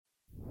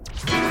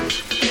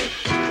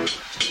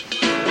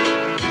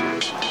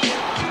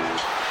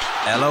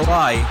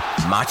LOI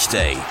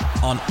Matchday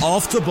on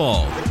Off the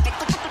Ball.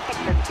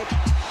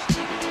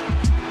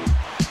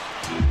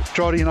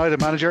 Drogheda United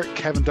manager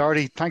Kevin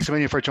Doherty, thanks a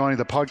million for joining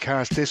the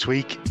podcast this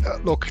week.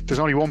 Look, there's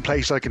only one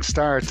place I can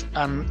start,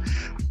 and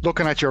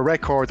looking at your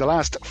record, the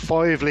last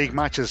 5 league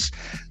matches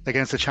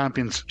against the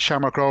champions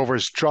Shamrock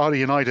Rovers, Drogheda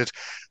United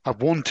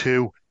have won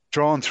 2,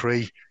 drawn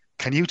 3.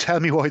 Can you tell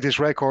me why this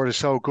record is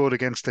so good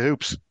against the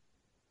Hoops?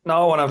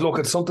 No, and I've looked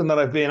at something that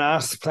I've been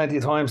asked plenty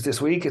of times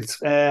this week.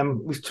 It's it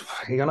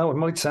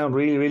might sound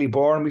really, really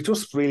boring. We've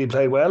just really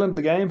played well in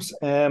the games.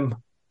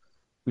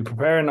 We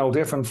prepare no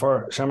different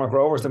for Shamrock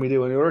Rovers than we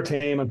do in the other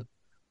team, and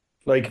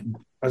like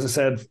as I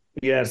said,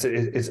 yes,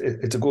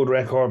 it's a good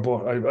record,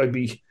 but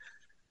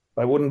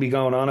I wouldn't be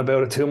going on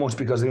about it too much,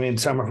 because I mean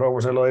Shamrock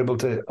Rovers are liable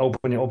to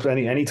open you up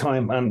any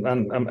time,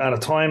 and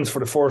at times for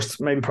the first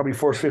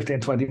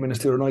 15-20 minutes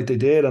the other night they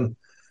did, and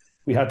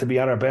we had to be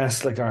at our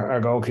best. Like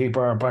our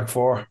goalkeeper, our back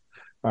four,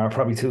 our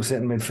probably 2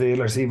 sitting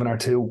midfielders, even our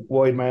 2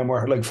 wide men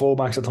were like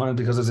fullbacks at times,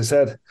 because as I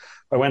said,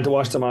 I went to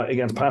watch them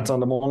against Pats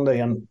on the Monday,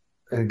 and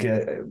they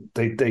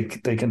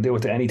can do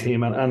it to any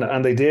team,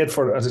 and they did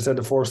for, as I said,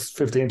 the first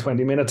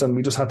 15-20 minutes, and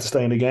we just had to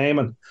stay in the game,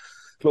 and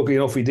luckily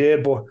enough we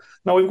did. But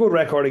no, we've a good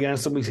record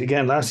against them.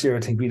 Again, last year I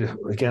think we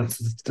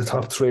against the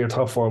top 3 or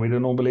top 4 we did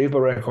an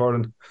unbelievable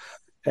record,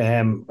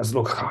 and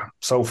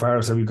so far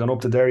as we've gone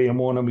up to Derry and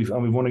won, and we've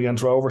won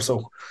against Rovers,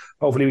 so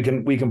hopefully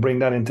we can bring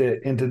that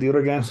into the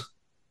other games.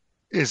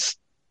 Is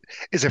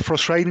it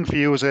frustrating for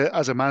you as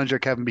a manager,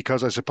 Kevin?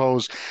 Because I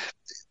suppose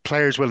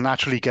players will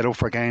naturally get up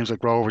for games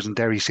like Rovers and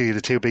Derry City,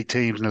 the 2 big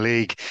teams in the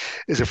league.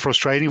 Is it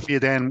frustrating for you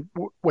then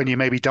when you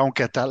maybe don't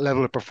get that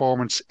level of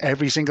performance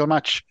every single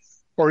match?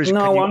 Or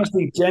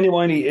honestly,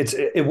 genuinely,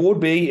 it would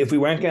be if we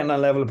weren't getting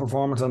that level of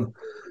performance. And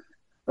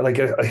like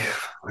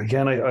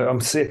I'm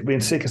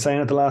being sick of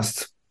saying it the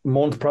last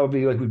month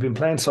probably. Like, we've been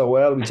playing so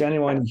well, we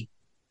genuinely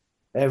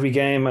every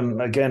game, and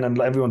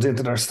everyone's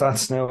into their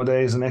stats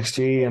nowadays and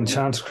XG and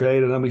chance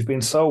created, and we've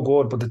been so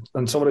good.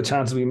 But some of the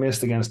chances we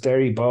missed against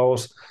Derry,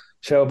 Bowes,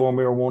 Shelbourne,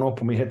 we were 1 up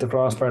and we hit the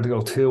crossbar to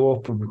go 2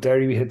 up. With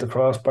Derry, we hit the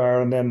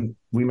crossbar and then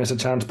we missed a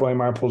chance. Brian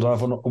Marr pulled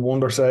off a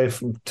wonder save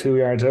from 2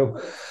 yards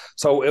out.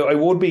 So I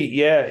would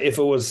be, if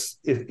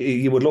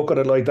you would look at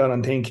it like that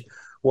and think,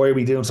 why are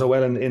we doing so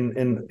well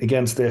in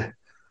against the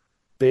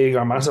big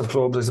or massive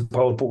clubs, I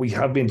suppose. But we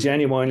have been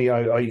genuinely,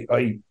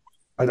 I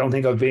don't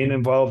think I've been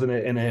involved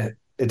in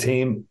a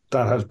team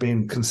that has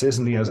been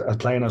consistently as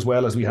playing as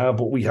well as we have,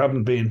 but we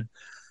haven't been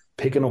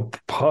picking up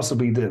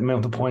possibly the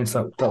amount of points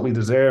that we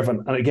deserve.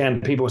 And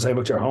again, people would say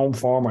about your home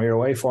form or your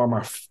away form.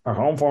 Our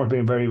home form has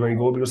been very, very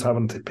good. We just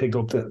haven't picked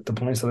up the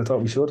points that I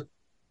thought we should.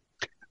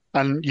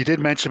 And you did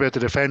mention about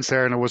the defence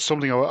there, and it was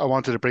something I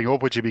wanted to bring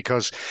up with you,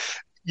 because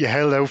you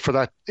held out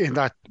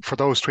for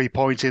those 3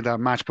 points in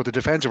that match, but the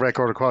defensive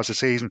record across the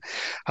season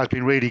has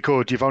been really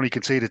good. You've only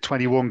conceded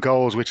 21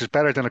 goals, which is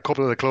better than a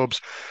couple of the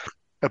clubs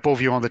above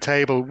you on the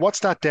table.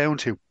 What's that down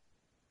to?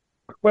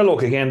 Well,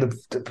 look, again,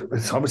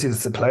 it's obviously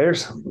the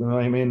players. You know,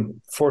 I mean,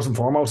 first and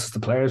foremost, it's the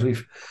players.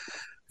 We've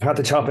had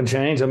to chop and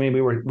change. I mean,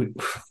 we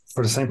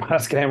for the same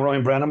past game,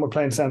 Ryan Brennan were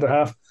playing centre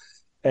half.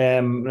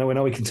 Now we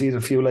know we conceded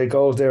a few late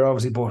goals there,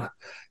 obviously, but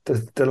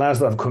the lads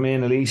that have come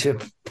in, Alicia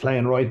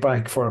playing right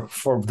back for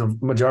the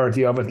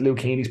majority of it. Luke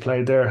Keaney's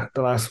played there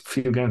the last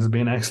few games, has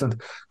been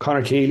excellent.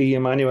 Conor Keeley,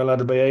 Emmanuel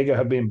Adebayoga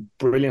have been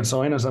brilliant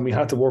signings, and we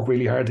had to work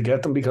really hard to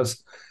get them,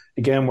 because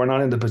again, we're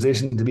not in the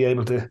position to be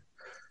able to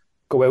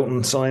go out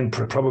and sign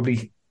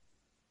probably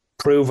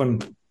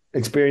proven,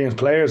 experienced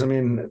players. I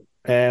mean,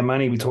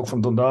 Manny we took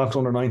from Dundalk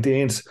under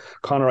 19s.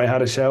 Conor I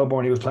had at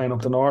Shelbourne, he was playing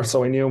up the north,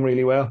 so I knew him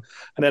really well.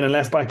 And then in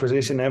left back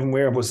position, Evan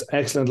Weir was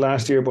excellent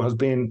last year, but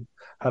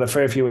had a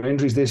fair few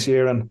injuries this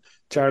year. And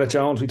Charlotte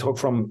Jones we took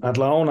from at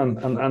loan,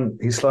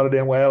 and he slotted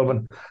in well.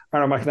 But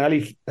Aaron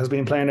McNally has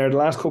been playing there the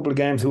last couple of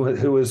games,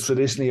 who is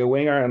traditionally a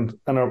winger and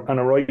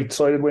a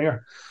right-sided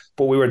winger.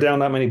 But we were down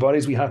that many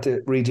bodies, we had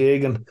to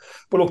rejig.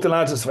 But look, the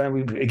lads,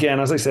 again,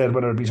 as I said,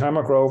 whether it be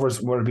Shamrock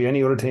Rovers, whether it be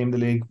any other team in the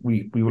league,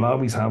 we will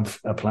always have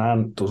a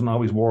plan. Doesn't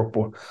always work,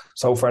 but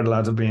so far the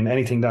lads have been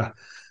anything that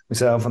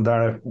myself and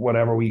Dara,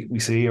 whatever we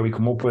see or we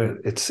come up with,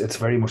 it's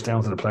very much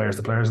down to the players.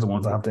 The players are the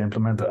ones that have to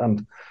implement it,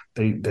 and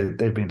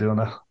they've been doing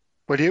that.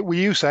 Well,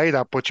 you say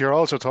that, but you're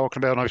also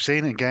talking about, and I've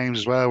seen in games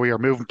as well, we are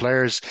moving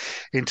players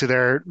into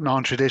their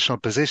non-traditional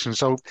positions.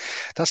 So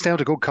that's down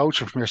to good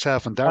coaching from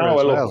yourself and Darren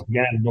as well.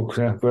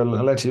 Well,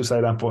 I'll let you say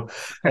that, but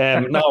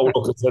no,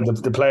 look,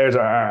 the players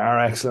are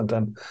excellent,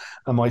 and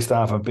my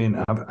staff have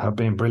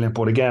been brilliant.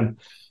 But again,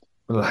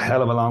 a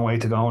hell of a long way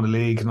to go in the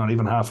league, not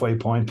even halfway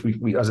point.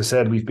 We as I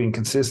said, we've been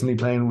consistently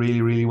playing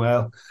really, really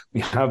well.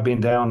 We have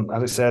been down,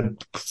 as I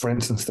said, for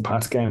instance, the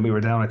Pats game, we were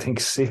down, I think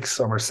 6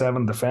 of our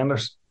 7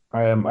 defenders.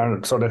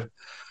 Are sort of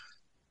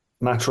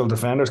natural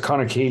defenders.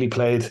 Conor Keeley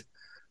played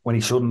when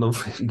he shouldn't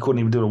have. He couldn't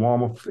even do the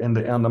warm up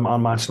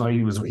on match night.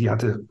 He had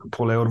to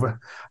pull out of it.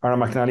 Aaron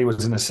McNally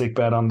was in a sick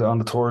bed on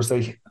the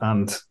Thursday,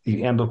 and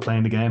he ended up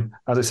playing the game.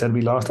 As I said, we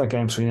lost that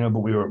game 3-0, but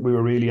we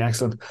were really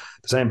excellent.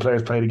 The same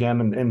players played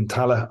again in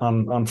Tala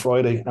on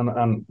Friday,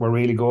 and were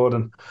really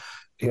good.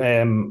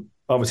 And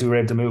obviously we were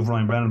able to move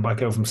Ryan Brennan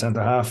back out from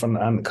centre half,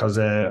 and because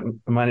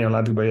Emmanuel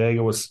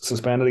Adebayo was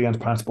suspended against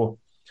Pats, but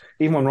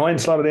even when Ryan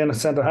slotted in at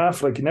centre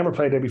half, like he never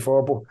played there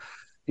before, but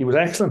he was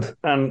excellent.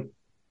 And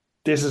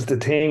this is the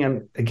thing,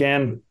 and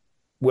again,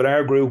 with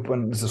our group,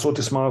 and it's such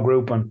a small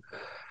group, and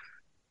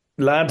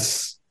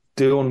lads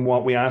doing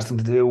what we asked them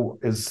to do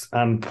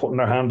and putting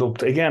their hand up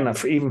to, again,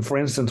 even for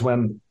instance,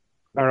 when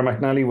Aaron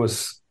McNally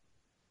was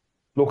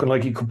looking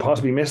like he could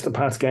possibly miss the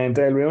Pats game,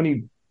 Dale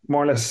Rooney,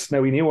 more or less,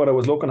 now we knew what I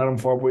was looking at him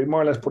for, but he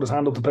more or less put his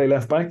hand up to play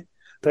left back.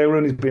 Dale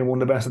Rooney's been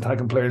one of the best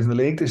attacking players in the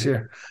league this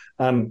year,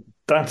 and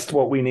that's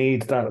what we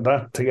need,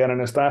 that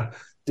togetherness, that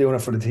doing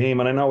it for the team.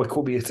 And I know it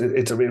could be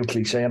it's a real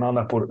cliche and all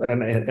that, but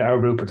in our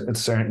group it's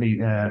certainly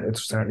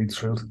the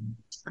truth.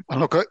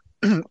 And look,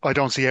 I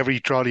don't see every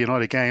Drogheda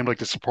United game like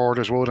the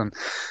supporters would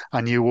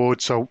and you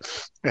would. So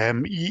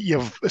you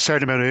have a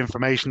certain amount of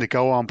information to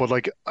go on. But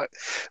like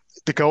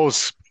the goal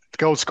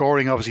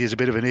scoring obviously is a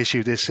bit of an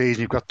issue this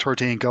season. You've got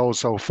 13 goals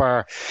so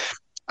far.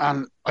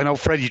 And I know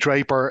Freddie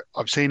Draper,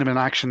 I've seen him in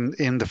action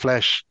in the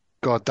flesh.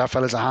 God, that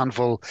fella's a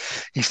handful.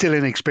 He's still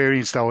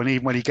inexperienced though, and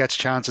even when he gets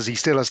chances, he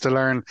still has to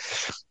learn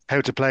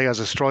how to play as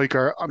a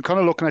striker. I'm kind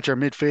of looking at your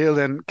midfield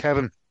then,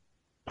 Kevin.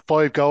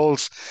 5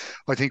 goals,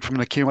 I think, from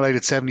an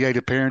accumulated 78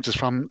 appearances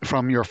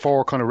from your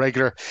 4 kind of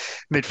regular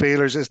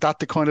midfielders. Is that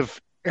the kind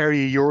of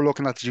area you're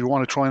looking at that you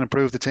want to try and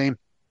improve the team?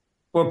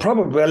 Well,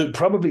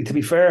 probably to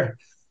be fair,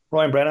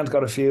 Ryan Brennan's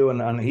got a few,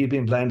 and he's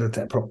been playing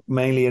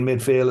mainly in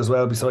midfield as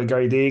well, beside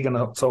Gary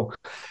Deegan, so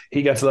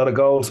he gets a lot of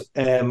goals.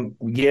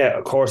 Yeah,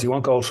 of course, you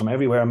want goals from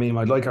everywhere. I mean,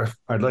 I'd like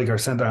our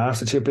centre halves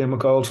to chip in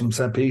with goals from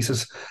set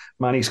pieces.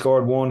 Manny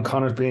scored 1.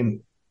 Conor's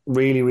been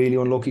really, really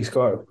unlucky,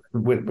 scored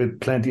with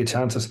plenty of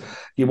chances.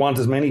 You want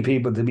as many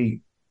people to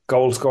be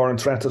goal scoring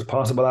threats as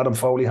possible. Adam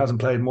Foley hasn't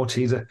played much.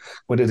 He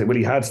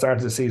had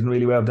started the season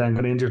really well, then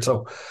got injured.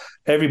 So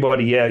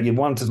everybody, yeah, you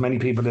want as many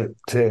people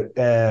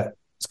to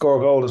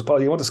score goals as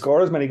possible. You want to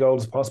score as many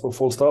goals as possible,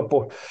 full stop.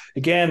 But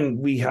again,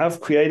 we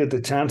have created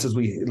the chances.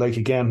 We like,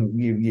 again,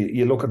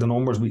 you look at the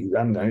numbers,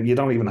 and you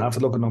don't even have to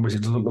look at numbers. You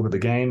just look at the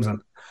games,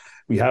 and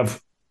we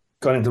have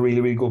got into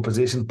really, really good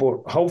positions.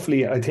 But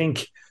hopefully, I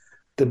think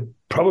there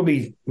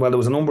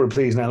was a number of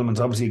pleasing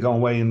elements, obviously going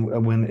away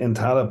and win in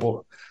Tala,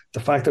 but the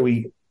fact that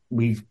we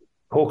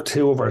hooked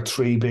 2 of our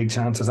 3 big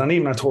chances, and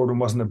even our third one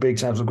wasn't a big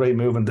chance, it was a great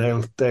move, and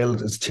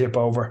Dale is chip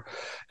over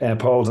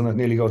Pauls, and it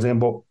nearly goes in.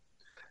 But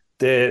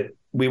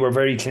we were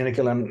very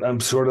clinical, and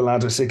I'm sure the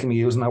lads are sick of me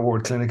using that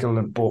word clinical,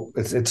 but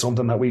it's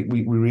something that we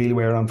really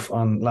were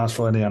on last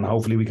Friday, and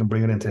hopefully we can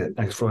bring it into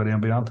next Friday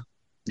and beyond.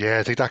 Yeah,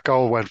 I think that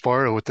goal went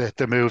viral with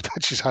the move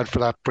that she's had for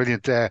that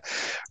brilliant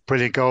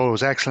goal. It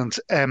was excellent.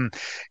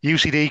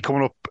 UCD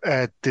coming up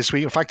this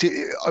week. In fact,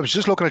 I was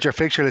just looking at your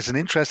fixture. There's an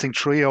interesting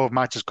trio of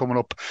matches coming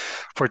up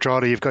for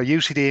Drogheda. You've got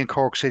UCD and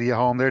Cork City at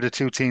home. They're the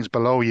 2 teams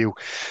below you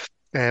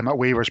at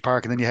Weavers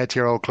Park, and then you head to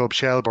your old club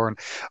Shelbourne.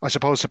 I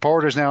suppose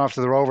supporters now,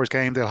 after the Rovers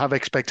game, they'll have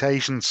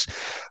expectations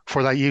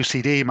for that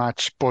UCD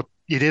match, but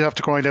you did have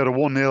to grind out a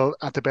 1-0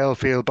 at the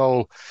Belfield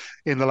Bowl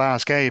in the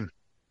last game.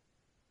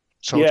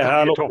 So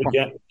yeah,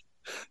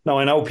 no,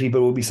 I know people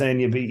will be saying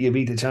you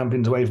beat the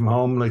champions away from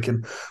home,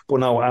 but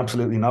no,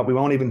 absolutely not. We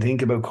won't even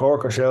think about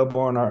Cork or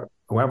Shelbourne or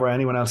whoever,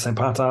 anyone else, St.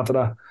 Pat's after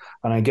that.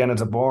 And again,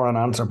 it's a boring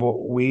answer, but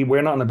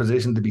we're not in a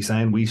position to be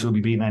saying we should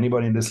be beating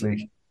anybody in this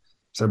league.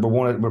 So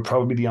we're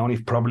probably the only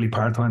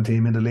part-time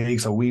team in the league.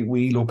 So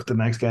we look at the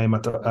next game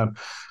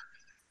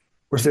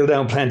we're still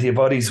down plenty of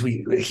bodies.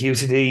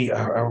 UCD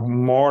are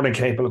more than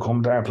capable of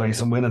coming to our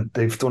place and winning.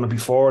 They've done it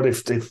before.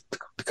 They've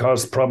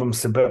caused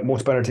problems to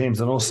much better teams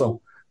than us. So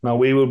now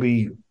we will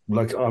be,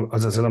 like,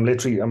 as I said,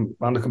 I'm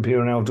on the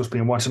computer now, just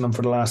been watching them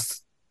for the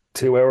last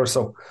 2 hours.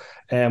 So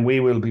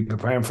we will be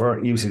preparing for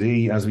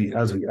UCD as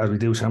we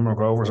do Shamrock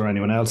Rovers or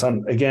anyone else.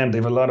 And again, they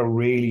have a lot of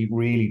really,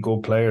 really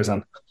good players,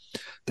 and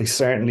they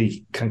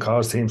certainly can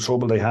cause teams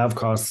trouble. They have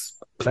caused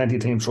plenty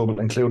of teams trouble,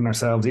 including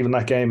ourselves. Even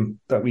that game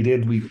that we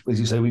did, as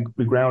you say, we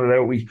grounded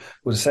out. We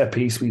was a set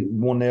piece. We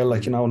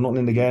 1-0, nothing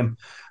in the game,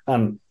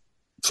 and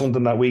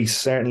something that we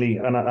certainly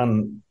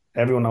and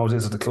everyone knows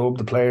this at the club,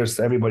 the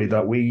players, everybody,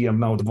 that we have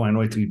no divine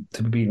right to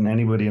be beating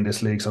anybody in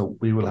this league. So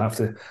we will have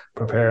to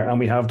prepare, and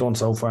we have done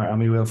so far, and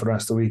we will for the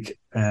rest of the week.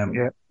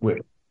 With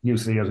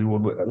UCD as we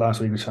would last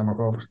week with Shamrock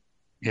Rovers.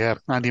 Yeah,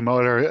 Andy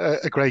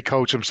Moyler, a great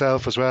coach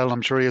himself as well.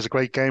 I'm sure he has a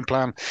great game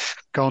plan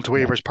going to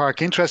Weavers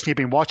Park. Interesting you've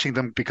been watching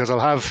them, because I'll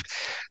have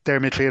their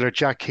midfielder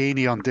Jack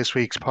Keaney on this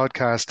week's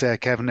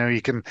podcast, Kevin. Now,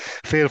 you can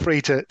feel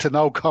free to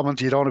no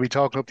comment. You don't want to be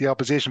talking up the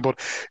opposition,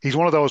 but he's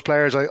one of those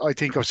players, I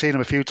think I've seen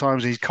him a few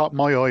times, and he's caught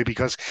my eye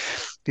because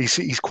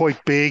he's quite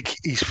big,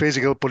 he's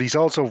physical, but he's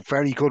also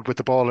very good with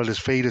the ball at his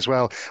feet as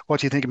well. What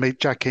do you think of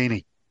Jack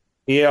Keaney?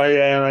 Yeah,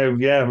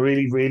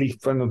 really, really.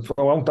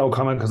 I won't no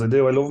comment because I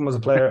do. I love him as a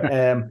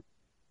player.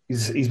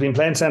 He's been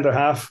playing centre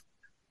half.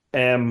 He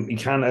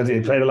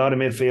played a lot of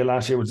midfield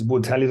last year, which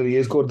would tell you that he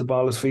is good at the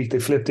ball at his feet. They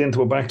flipped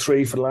into a back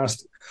 3 for the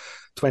last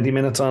 20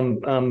 minutes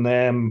on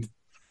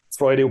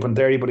Friday up in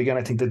Derry, but again,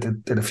 I think they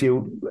did a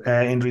few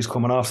injuries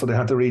coming off, so they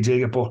had to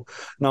rejig it. But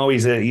no,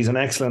 he's an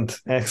excellent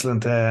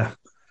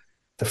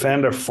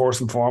defender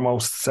first and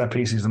foremost. Set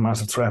piece is a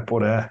massive threat,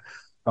 but I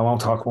won't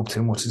talk up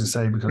too much, as I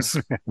say,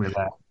 because we'll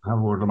have a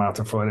word with them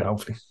after Friday,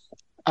 hopefully.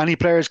 Any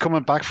players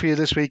coming back for you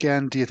this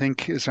weekend? Do you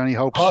think, is there any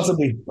hopes?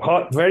 Possibly,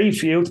 very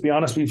few, to be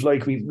honest.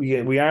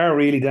 We are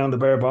really down to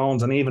bare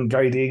bones, and even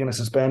Gary Deegan is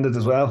suspended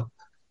as well.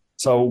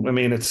 So I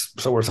mean,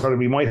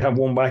 we might have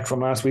one back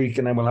from last week,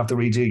 and then we'll have to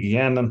rejig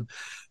again. And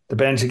the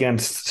bench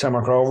against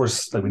Shamrock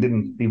Rovers, we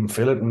didn't even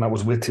fill it, and that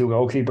was with 2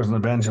 goalkeepers on the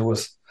bench. It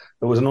was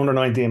an under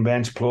 19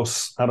 bench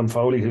plus Adam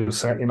Foley, who's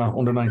certainly not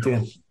under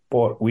 19.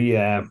 But we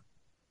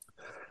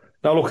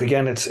now look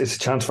again. It's a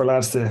chance for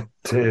lads to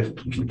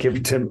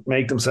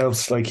make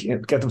themselves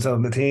get themselves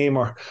in the team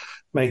or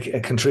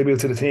contribute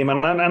to the team.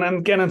 And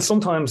again, and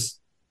sometimes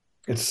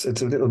it's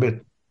a little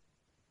bit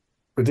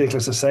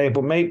ridiculous to say,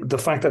 but maybe the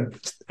fact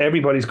that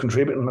everybody's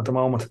contributing at the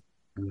moment,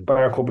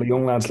 bar a couple of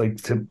young lads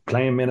to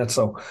playing minutes,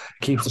 so it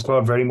keeps the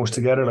squad very much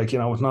together. It's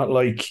not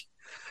like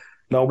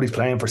nobody's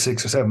playing for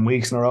 6 or 7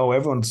 weeks in a row.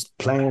 Everyone's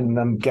playing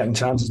and getting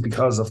chances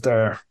because of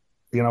their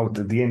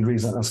the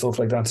injuries and stuff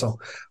like that. So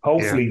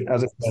hopefully,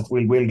 as I said,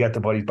 we'll get the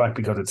bodies back,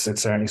 because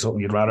it's certainly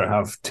something you'd rather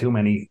have too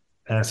many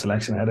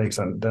selection headaches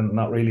than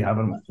not really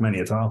having many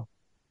at all.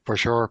 For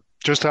sure.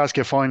 Just to ask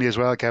you finally as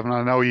well, Kevin,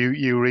 I know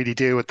you really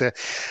deal with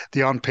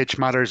the on-pitch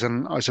matters,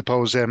 and I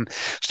suppose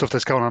stuff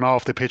that's going on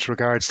off the pitch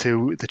regards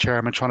to the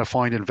chairman trying to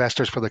find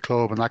investors for the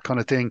club and that kind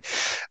of thing.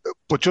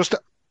 But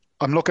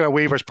I'm looking at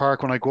Weavers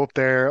Park when I go up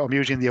there. I'm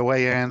usually in the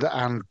away end,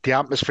 and the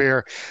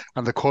atmosphere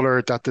and the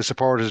colour that the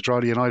supporters of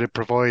Drogheda United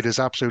provide is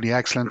absolutely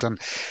excellent.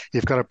 And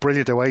you've got a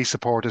brilliant away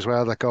support as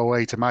well that go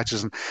away to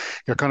matches, and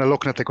you're kind of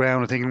looking at the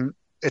ground and thinking,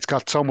 it's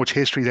got so much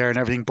history there and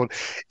everything, but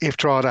if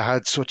Drogheda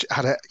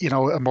had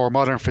a more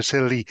modern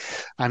facility,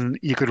 and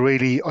you could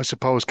really, I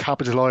suppose,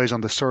 capitalise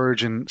on the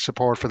surge in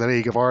support for the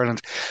League of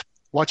Ireland,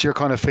 what's your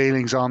kind of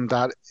feelings on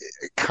that?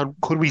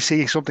 Could we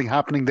see something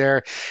happening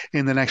there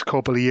in the next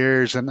couple of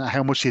years, and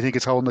how much do you think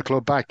it's holding the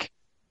club back?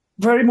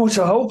 Very much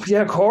I hope,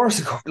 yeah, of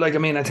course.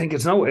 I think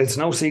it's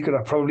no secret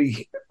that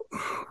probably,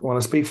 when I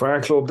speak for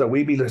our club, that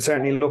we be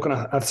certainly looking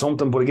at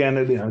something. But again,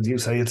 as you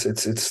say,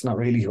 it's not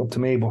really up to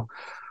me, but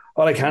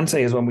all I can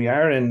say is when we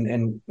are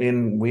in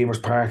Weavers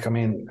Park,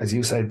 as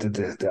you said,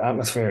 the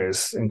atmosphere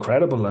is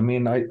incredible.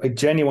 I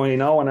genuinely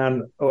know,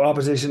 and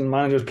opposition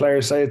managers,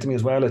 players say it to me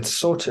as well, it's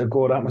such a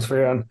good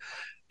atmosphere. And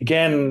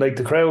again,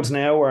 the crowds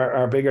now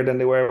are bigger than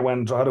they were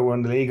when Drogheda were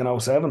in the league in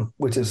 2007,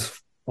 which is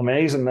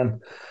amazing.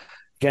 And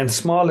again,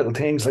 small little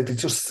things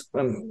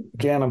and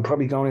again, I'm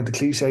probably going into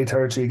cliche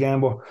territory again,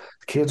 but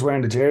the kids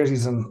wearing the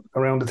jerseys and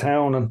around the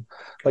town, and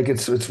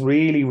it's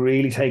really,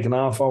 really taken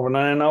off over. And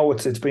I know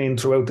it's been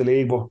throughout the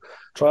league, but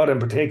Drogheda in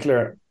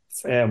particular,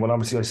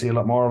 obviously I see a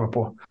lot more of it,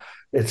 but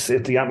it's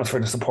the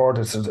atmosphere, the support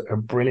is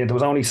brilliant. It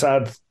was only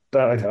sad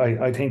that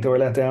I think they were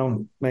let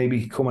down,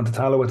 maybe coming to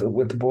Tala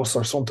with the bus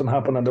or something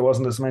happened, and there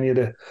wasn't as many of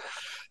the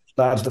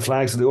lads, the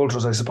flags of the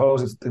ultras, I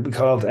suppose it'd be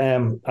called,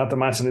 at the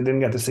match, and they didn't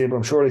get to see it, but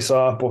I'm sure they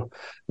saw it. But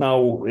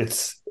now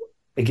it's,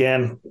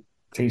 again,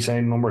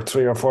 saying number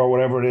 3 or 4,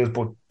 whatever it is,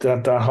 but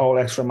that whole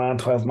extra man,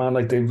 12 man,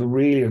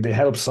 they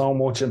help so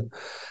much. And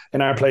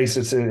in our place,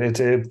 it's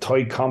a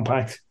tight,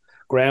 compact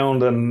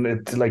ground,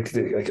 and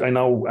I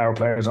know our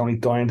players are only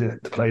dying to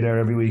play there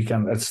every week,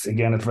 and it's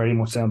very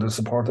much down to the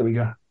support that we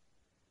get.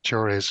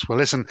 Sure is. Well,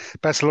 listen,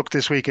 best of luck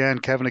this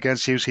weekend, Kevin,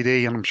 against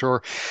UCD, and I'm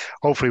sure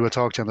hopefully we'll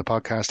talk to you on the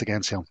podcast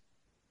again soon.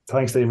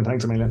 Thanks, Stephen.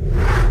 Thanks a million.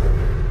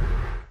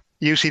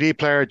 UCD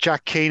player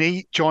Jack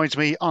Keaney joins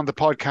me on the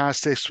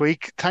podcast this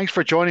week. Thanks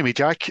for joining me,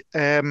 Jack.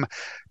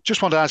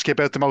 Just want to ask you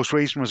about the most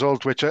recent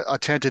result, which I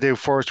tend to do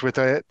first with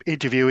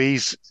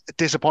interviewees.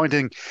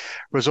 Disappointing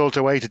result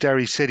away to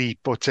Derry City,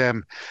 but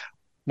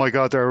my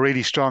God, they're a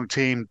really strong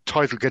team,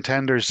 title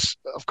contenders,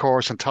 of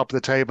course, on top of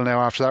the table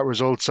now after that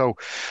result. So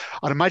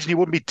I'd imagine you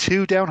wouldn't be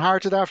too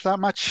downhearted after that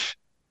match.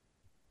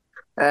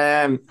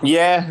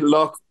 Yeah,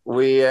 look,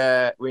 we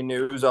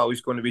knew it was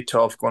always going to be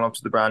tough going up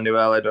to the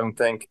Brandywell. I don't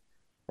think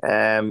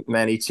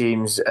many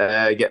teams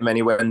get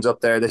many wins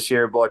up there this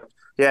year, but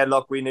yeah,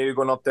 look, we knew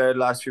going up there the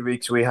last few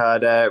weeks we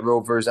had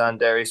Rovers and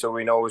Derry, so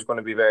we know it was going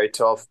to be very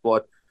tough.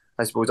 But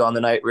I suppose on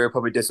the night we were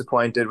probably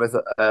disappointed with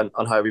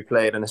on how we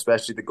played, and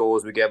especially the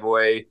goals we gave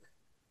away.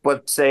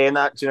 But saying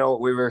that,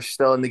 we were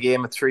still in the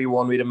game at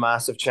 3-1. We had a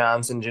massive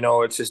chance, and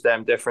it's just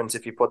difference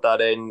if you put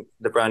that in.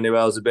 The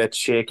Brandywell's a bit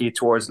shaky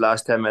towards the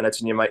last 10 minutes,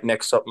 and you might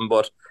nick something.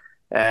 But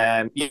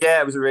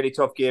yeah, it was a really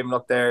tough game.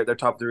 Look, they're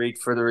top of the league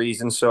for the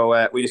reason.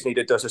 So we just need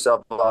to dust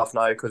ourselves off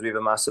now because we have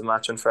a massive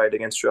match on Friday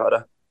against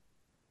Drogheda.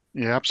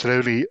 Yeah,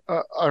 absolutely.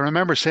 I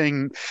remember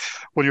seeing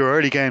one of your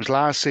early games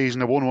last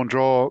season, a 1-1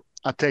 draw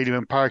at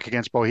Dalymount Park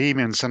against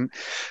Bohemians, and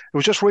it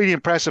was just really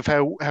impressive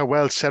how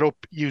well set up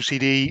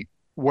UCD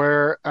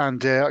were,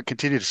 and I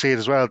continue to see it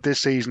as well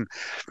this season.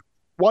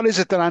 What is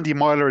it that Andy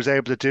Myler is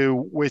able to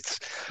do with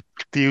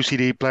the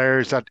UCD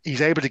players that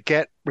he's able to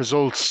get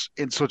results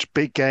in such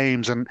big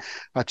games and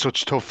at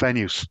such tough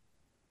venues?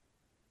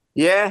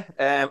 Yeah,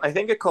 I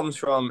think it comes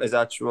from his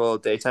actual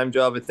daytime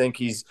job. I think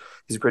he's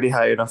a pretty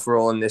high enough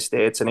role in the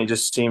States, and he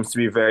just seems to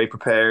be very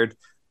prepared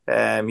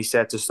He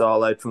sets us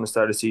all out from the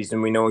start of the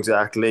season. We know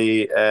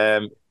exactly,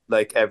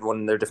 like everyone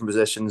in their different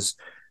positions,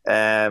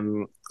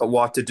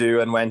 what to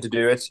do and when to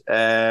do it.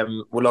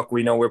 Well, look,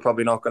 we know we're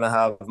probably not going to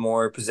have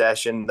more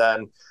possession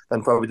than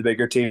probably the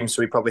bigger teams,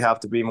 so we probably have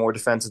to be more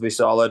defensively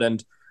solid.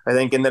 And I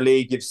think in the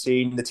league, you've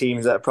seen the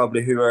teams that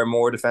probably who are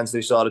more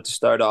defensively solid to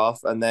start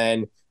off, and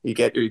then you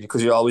get,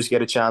 because you always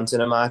get a chance in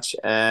a match.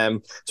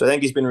 So I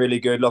think he's been really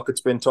good. Look,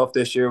 it's been tough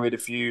this year with a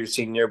few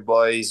senior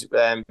boys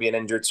being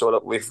injured, so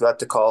look, we've had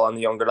to call on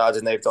the younger lads,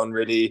 and they've done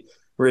really,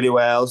 really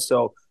well.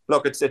 So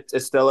look, it's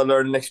still a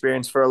learning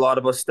experience for a lot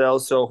of us still.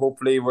 So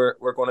hopefully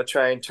we're going to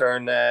try and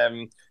turn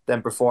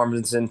them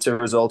performances into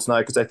results now,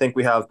 because I think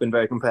we have been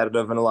very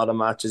competitive in a lot of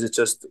matches. It's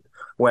just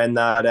when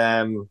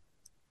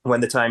when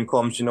the time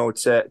comes,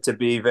 to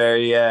be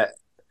very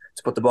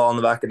to put the ball in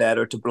the back of the net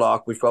or to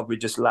block, we've probably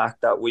just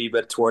lacked that wee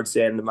bit towards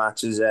the end of the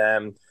matches.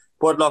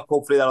 But look,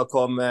 hopefully that'll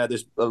come.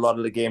 There's a lot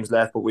of the games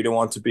left, but we don't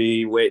want to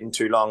be waiting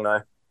too long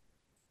now.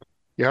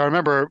 Yeah, I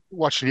remember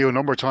watching you a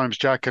number of times,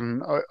 Jack,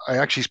 and I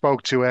actually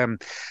spoke to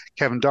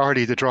Kevin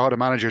Doherty, the Drogheda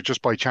manager,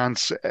 just by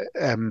chance.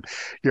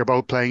 You're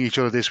both playing each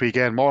other this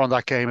weekend. More on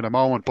that game in a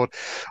moment, but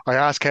I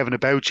asked Kevin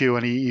about you,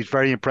 and he's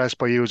very impressed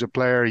by you as a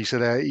player. He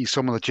said he's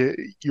someone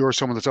you're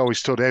someone that's always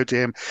stood out to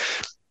him.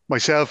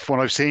 Myself, when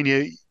I've seen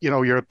you,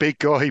 you're a big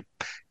guy,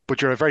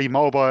 but you're a very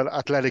mobile,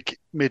 athletic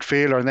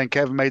midfielder. And then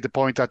Kevin made the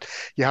point that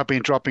you have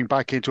been dropping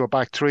back into a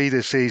back three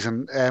this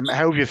season.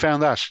 How have you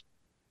found that?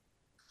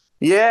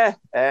 Yeah,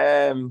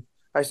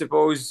 I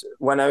suppose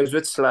when I was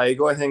with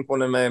Sligo, I think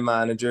one of my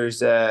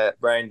managers,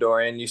 Brian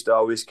Dorian, used to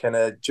always kind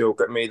of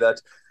joke at me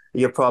that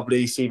you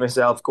probably see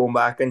myself going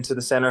back into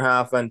the centre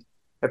half, and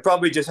it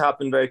probably just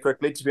happened very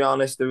quickly. To be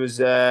honest, there was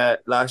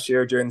last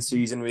year during the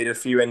season we had a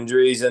few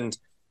injuries, and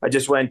I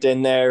just went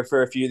in there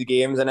for a few of the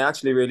games, and I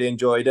actually really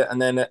enjoyed it.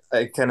 And then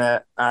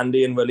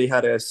Andy and Willie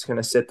had to kind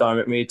of sit down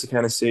with me to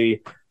kind of see,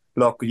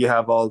 look, you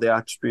have all the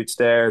attributes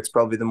there. It's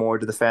probably the more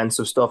the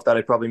defensive stuff that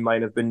I probably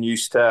might have been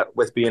used to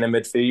with being in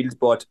midfield.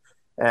 But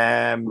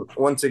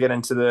once I get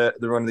into the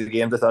run of the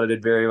games, I thought I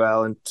did very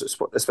well, and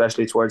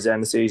especially towards the end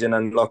of the season.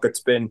 And look,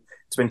 it's been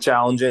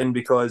challenging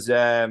because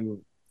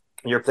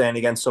you're playing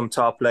against some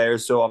top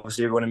players, so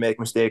obviously you're going to make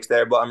mistakes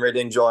there. But I'm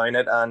really enjoying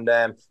it,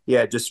 and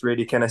just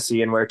really kind of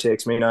seeing where it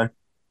takes me now.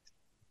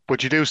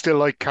 But you do still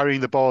like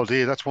carrying the ball, do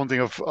you? That's one thing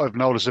I've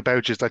noticed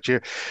about you, is that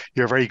you're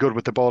very good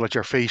with the ball at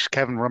your feet.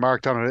 Kevin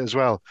remarked on it as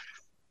well.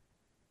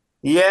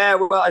 Yeah,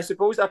 well, I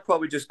suppose that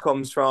probably just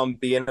comes from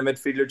being a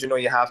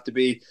midfielder. You have to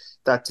be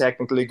that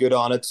technically good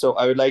on it. So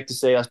I would like to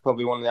say that's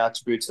probably one of the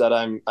attributes that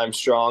I'm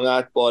strong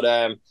at. But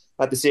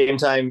at the same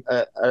time,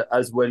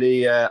 as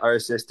Willie, our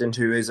assistant,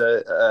 who was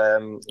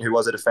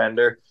a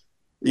defender,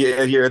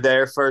 you're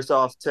there first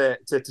off to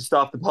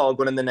stop the ball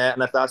going in the net,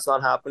 and if that's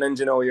not happening,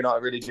 you're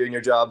not really doing your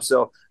job.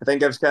 So I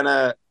think I've kind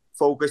of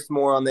focused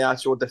more on the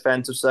actual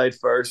defensive side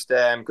first,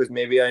 because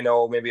maybe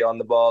on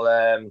the ball,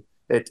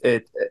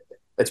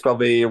 it's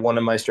probably one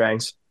of my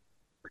strengths.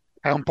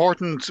 How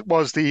important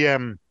was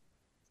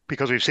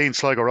because we've seen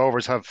Sligo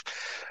Rovers have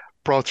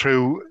brought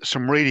through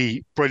some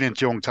really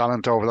brilliant young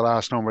talent over the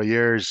last number of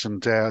years,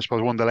 and I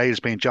suppose one of the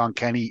latest being Johnny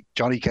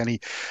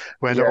Keaney,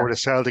 went over to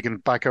Celtic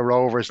and back at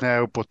Rovers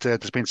now, but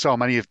there's been so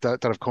many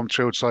that have come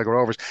through at Sligo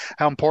Rovers.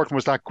 How important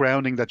was that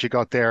grounding that you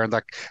got there and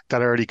that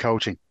early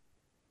coaching?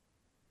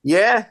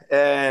 Yeah,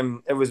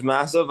 it was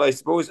massive. I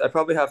suppose I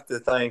probably have to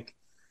thank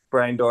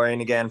Brian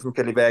Dorian again from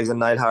Killybegs and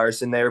Niall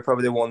Harrison. They were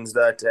probably the ones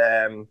that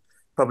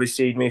probably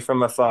seed me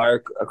from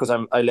afar, because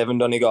I live in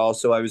Donegal,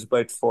 so I was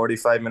about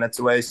 45 minutes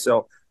away.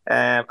 So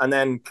and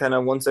then kind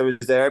of once I was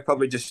there, I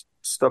probably just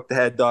stuck the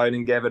head down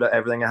and gave it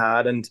everything I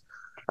had. And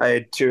I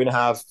had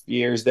 2.5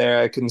 years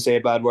there. I couldn't say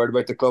a bad word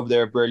about the club. They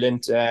were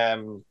brilliant. I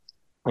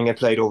think I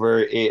played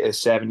over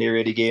 70 or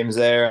 80 games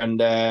there,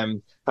 and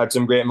had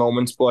some great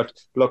moments. But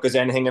look, as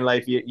anything in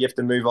life, you have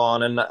to move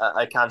on, and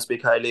I can't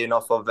speak highly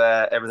enough of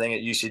everything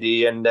at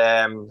UCD,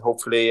 and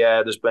hopefully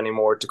there's plenty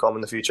more to come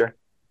in the future.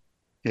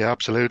 Yeah,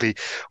 absolutely.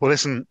 Well,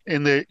 listen,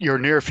 in your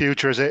near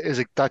future, is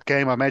it that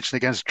game I mentioned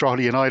against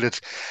Drogheda United?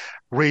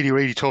 Really,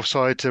 really tough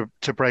side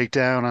to break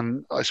down,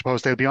 and I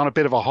suppose they'll be on a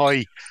bit of a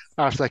high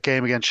after that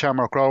game against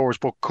Shamrock Rovers.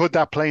 But could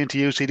that play into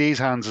UCD's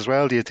hands as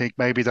well? Do you think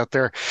maybe that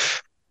they're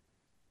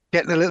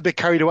getting a little bit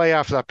carried away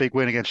after that big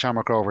win against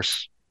Shamrock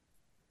Rovers?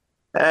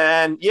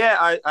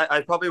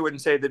 I probably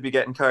wouldn't say they'd be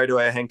getting carried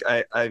away. I think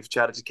I've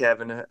chatted to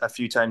Kevin a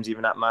few times,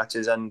 even at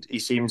matches, and he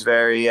seems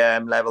very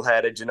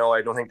level-headed.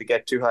 I don't think they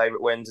get too high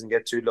with wins and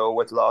get too low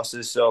with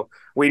losses. So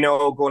we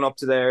know going up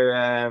to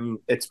there,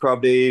 it's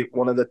probably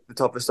one of the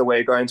toughest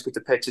away grounds because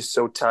the pitch is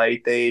so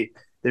tight. They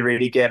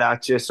really get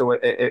at you. So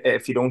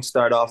if you don't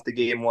start off the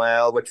game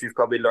well, which we've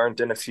probably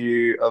learned in a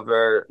few of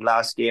our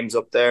last games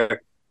up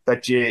there,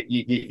 that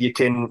you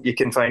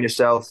can find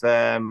yourself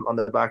on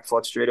the back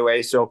foot straight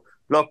away. So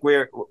look,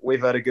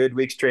 we've had a good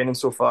week's training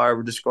so far.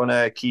 We're just going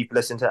to keep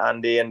listening to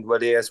Andy and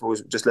Willie, I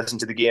suppose, just listen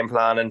to the game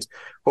plan, and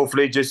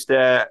hopefully just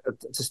to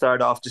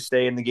start off, just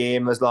stay in the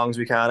game as long as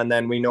we can. And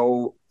then we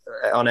know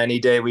on any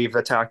day we've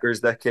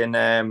attackers that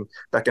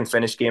can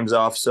finish games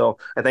off. So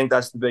I think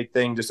that's the big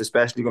thing, just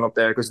especially going up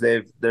there, because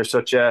they're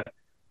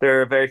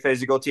a very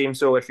physical team.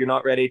 So if you're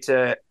not ready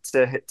to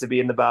be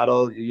in the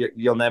battle,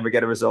 you'll never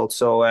get a result.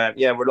 So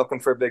we're looking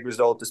for a big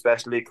result,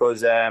 especially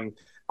because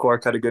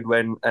Cork had a good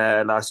win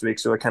last week.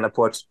 So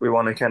we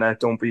want to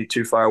don't be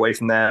too far away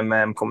from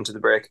them coming to the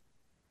break.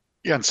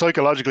 Yeah, and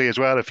psychologically as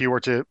well, if you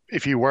were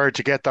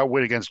to get that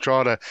win against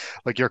Drogheda,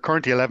 like you're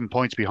currently 11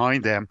 points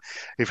behind them.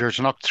 If you're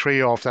to knock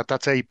 3 off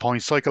that's 8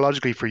 points.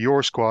 Psychologically for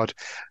your squad,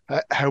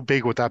 how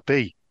big would that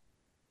be?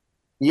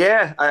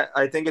 Yeah,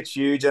 I think it's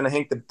huge, and I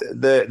think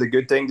the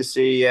good thing to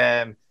see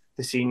the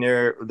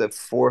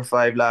 4 or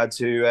 5 lads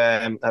who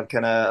have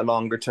kind of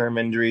longer term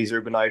injuries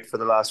or been out for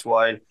the last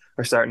while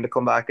are starting to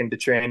come back into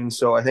training.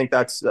 So I think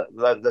that's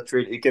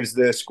really, it gives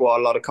the squad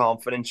a lot of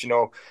confidence.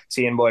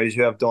 Seeing boys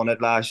who have done it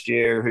last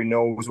year, who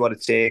knows what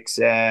it takes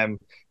to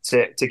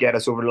get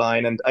us over the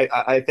line. And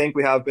I think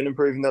we have been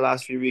improving the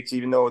last few weeks,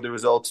 even though the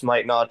results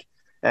might not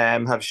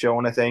have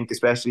shown. I think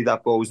especially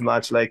that Bows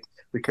match, like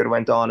we could have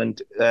went on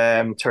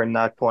and turned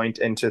that point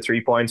into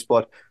 3 points,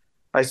 but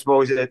I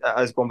suppose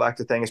as going back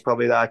to thing, it's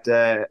probably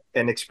that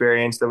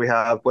inexperience that we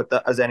have. But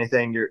as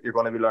anything, you're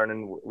going to be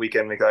learning week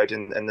in, week out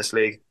in this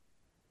league.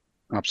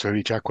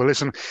 Absolutely, Jack. Well,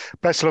 listen,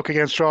 best of luck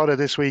against Drogheda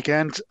this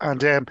weekend,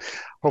 and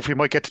hopefully we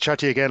might get to chat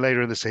to you again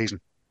later in the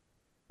season.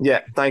 Yeah,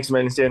 thanks a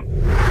million, Stephen.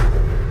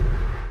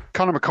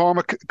 Conor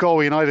McCormack,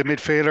 Galway United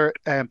midfielder.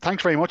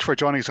 Thanks very much for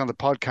joining us on the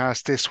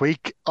podcast this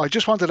week. I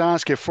just wanted to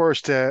ask you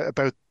first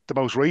about the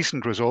most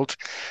recent result.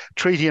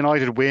 Treaty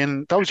United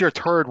win. That was your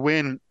 3rd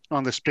win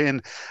on the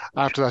spin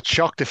after that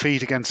shock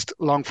defeat against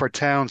Longford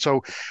Town.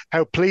 So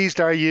how pleased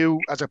are you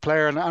as a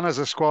player and as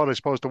a squad, I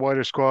suppose the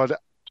wider squad,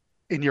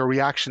 in your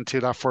reaction to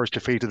that first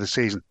defeat of the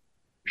season?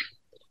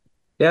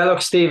 Yeah,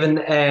 look,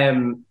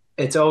 Stephen,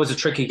 it's always a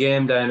tricky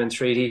game down in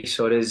Treaty.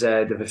 So it is, they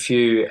have a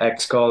few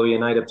ex-Galway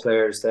United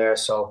players there,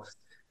 so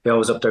they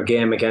always up their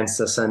game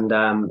against us. And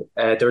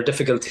they're a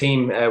difficult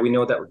team. We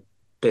know that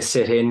they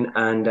sit in,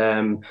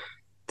 and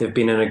they've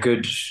been in a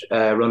good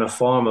run of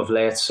form of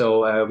late.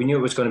 So we knew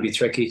it was going to be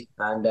tricky.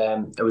 And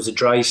it was a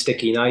dry,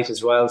 sticky night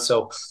as well.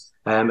 So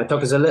it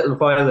took us a little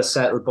while to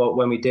settle, but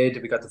when we did,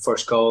 we got the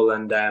first goal,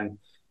 and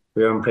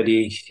we were in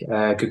pretty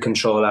good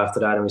control after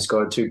that, and we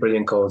scored 2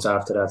 brilliant goals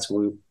after that.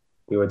 So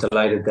we were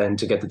delighted then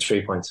to get the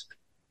 3 points.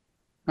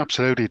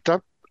 Absolutely. That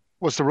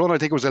was the run. I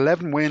think it was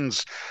 11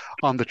 wins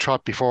on the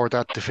trot before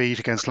that defeat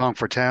against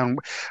Longford Town.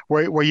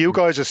 Were you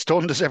guys as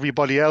stunned as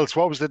everybody else?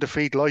 What was the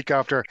defeat like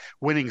after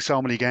winning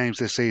so many games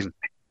this season?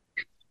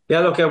 Yeah,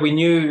 look, we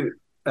knew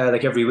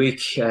like every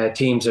week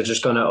teams are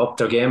just going to up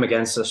their game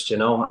against us, They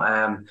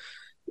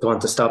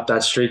want to stop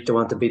that streak. They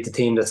want to beat the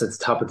team that's at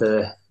the top of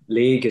the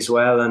league as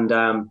well. And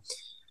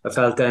I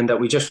felt then that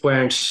we just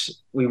weren't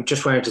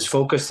as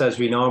focused as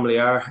we normally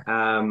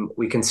are.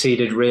 We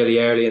conceded really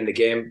early in the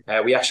game.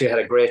 We actually had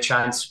a great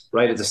chance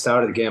right at the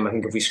start of the game. I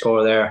think if we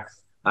score there,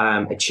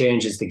 it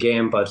changes the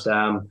game. But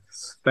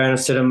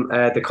fairness to them,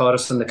 they caught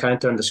us on the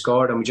counter and they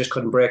scored, and we just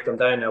couldn't break them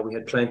down. Now we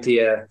had plenty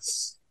of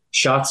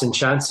shots and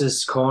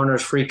chances,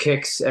 corners, free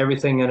kicks,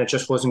 everything, and it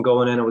just wasn't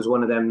going in. It was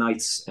one of them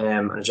nights,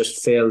 and it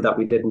just failed that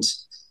we didn't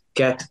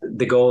get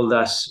the goal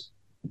that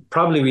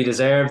probably we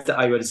deserved.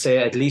 I would say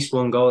at least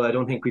 1 goal. I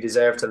don't think we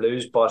deserved to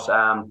lose, but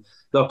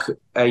look,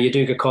 you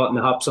do get caught in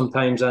the hop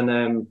sometimes,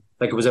 and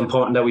it was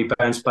important that we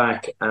bounced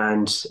back,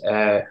 and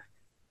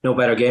no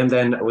better game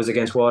then. It was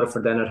against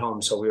Waterford then at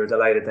home, so we were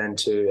delighted then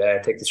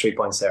to take the 3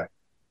 points there.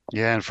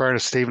 Yeah, in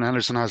fairness, Stephen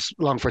Henderson has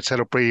Longford set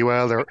up really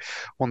well. They're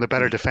one of the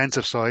better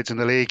defensive sides in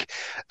the league.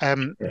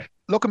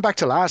 Looking back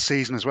to last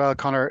season as well,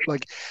 Conor,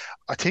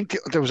 I think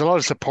there was a lot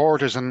of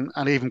supporters, and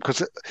even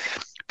because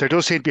there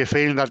does seem to be a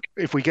feeling that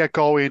if we get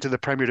Galway into the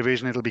Premier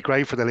Division, it'll be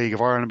great for the League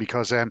of Ireland,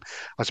 because I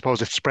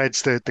suppose it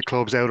spreads the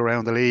clubs out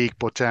around the league.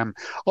 But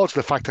also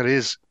the fact that it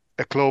is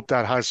a club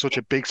that has such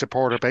a big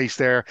supporter base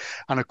there,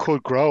 and it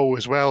could grow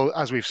as well,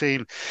 as we've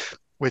seen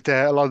with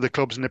a lot of the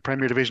clubs in the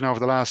Premier Division over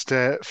the last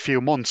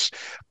few months.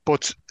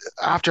 But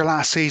after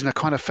last season, I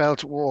kind of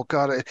felt, oh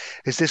God,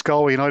 is this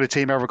Galway United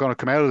team ever going to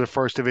come out of the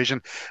First Division?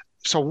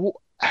 So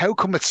how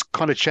come it's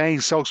kind of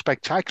changed so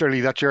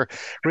spectacularly that you're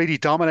really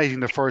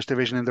dominating the First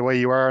Division in the way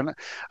you are, and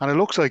it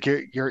looks like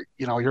you're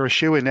a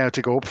shoo-in now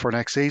to go up for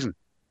next season?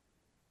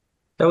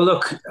 Yeah, well,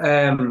 look,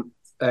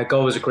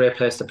 Galway is a great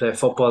place to play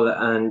football,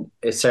 and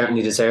it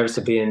certainly deserves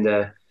to be in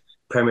the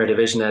Premier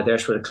Division.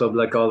 There's where a club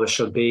like Galway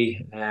should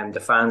be.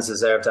 The fans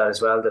deserve that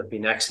as well. They've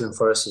been excellent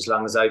for us as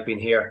long as I've been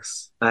here.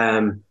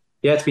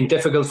 It's been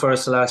difficult for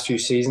us the last few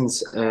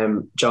seasons.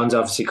 John's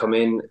obviously come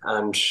in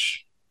and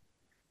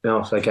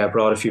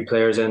brought a few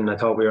players in. I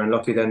thought we were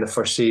unlucky then the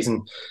first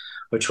season,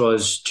 which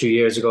was 2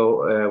 years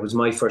ago. It was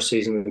my first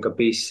season. We got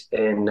beat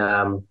in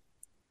the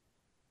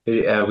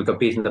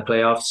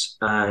playoffs,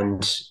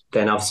 and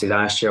then obviously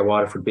last year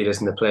Waterford beat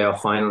us in the playoff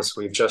finals.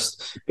 We've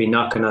just been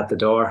knocking at the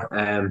door.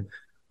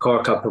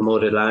 Cork got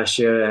promoted last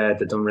year.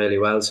 They've done really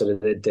well, so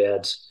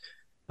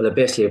they're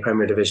basically a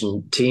Premier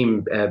Division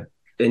team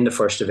in the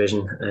First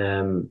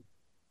Division.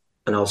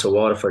 and also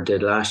Waterford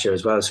did last year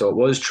as well. So it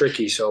was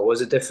tricky. So it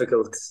was a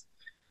difficult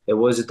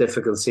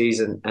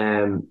season.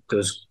 There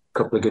was a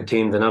couple of good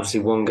teams, and obviously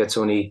one gets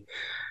only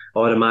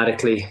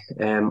automatically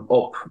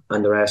up,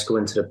 and the rest go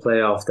into the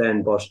playoff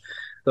then. But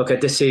look,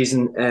 at this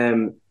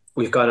season,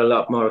 we've got a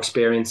lot more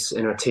experience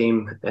in our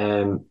team.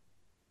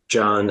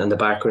 John and the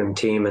backroom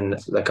team, and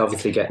like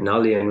obviously getting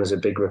Ollie in was a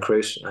big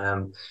recruit.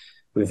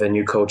 We've a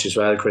new coach as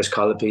well, Chris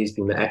Colopy.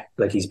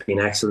 He's been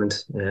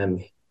excellent.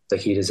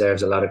 Like he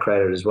deserves a lot of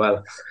credit as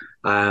well.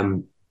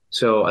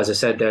 So as I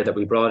said there, that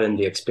we brought in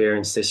the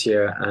experience this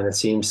year, and it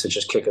seems to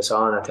just kick us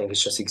on. I think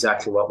it's just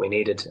exactly what we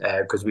needed,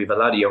 because we have a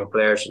lot of young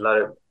players, a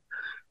lot of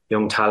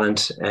young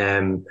talent,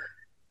 and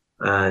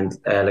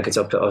like it's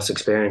up to us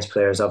experienced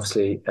players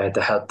obviously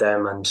to help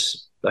them. And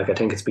like I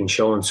think it's been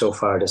shown so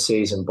far this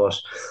season. But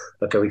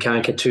look, we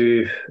can't get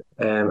too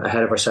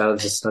ahead of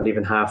ourselves. It's not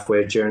even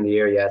halfway during the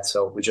year yet,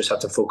 so we just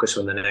have to focus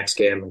on the next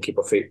game and keep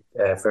our feet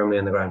firmly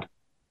on the ground.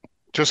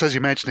 Just as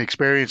you mentioned the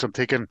experience, I'm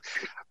thinking,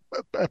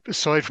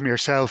 aside from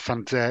yourself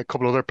and a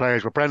couple of other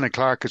players, but Brendan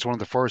Clark is one of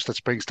the first that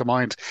springs to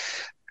mind.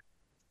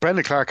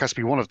 Brendan Clark has to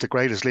be one of the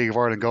greatest League of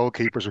Ireland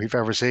goalkeepers we've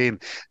ever seen.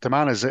 The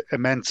man is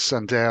immense,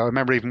 and I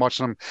remember even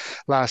watching him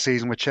last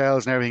season with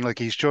Chels and everything. Like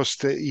he's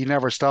just, he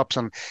never stops,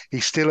 and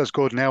he's still as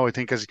good now, I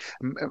think, as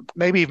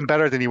maybe even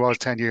better than he was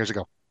 10 years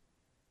ago.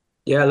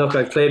 Yeah, look,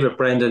 I played with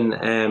Brendan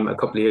a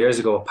couple of years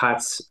ago at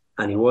Pats,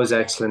 and he was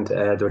excellent.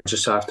 They were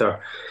just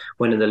after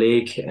winning the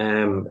league.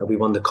 We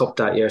won the cup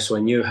that year, so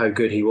I knew how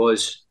good he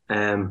was.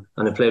 And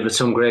I played with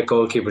some great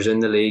goalkeepers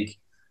in the league.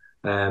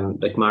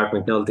 Like Mark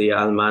McNulty,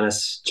 Alan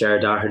Mannis,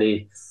 Jared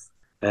Doherty,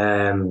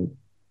 like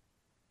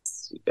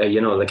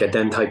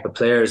them type of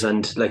players,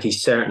 and like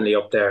he's certainly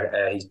up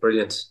there. He's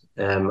brilliant,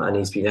 and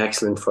he's been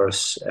excellent for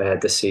us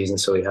this season.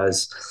 So he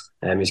has,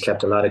 he's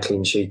kept a lot of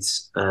clean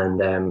sheets, and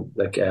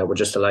we're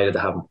just delighted to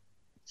have him.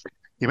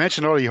 You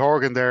mentioned Ollie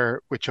Horgan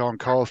there with John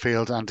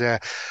Caulfield, and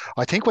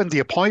I think when the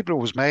appointment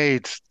was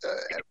made,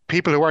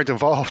 people who weren't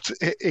involved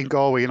in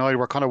Galway United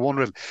were kind of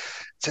wondering.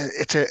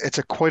 It's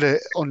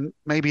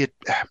maybe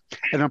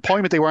an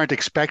appointment they weren't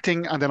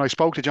expecting. And then I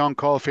spoke to John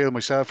Caulfield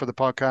myself for the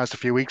podcast a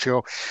few weeks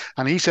ago,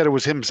 and he said it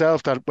was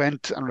himself that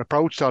went and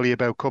approached Ollie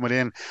about coming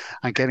in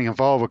and getting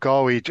involved with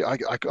Galway.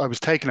 I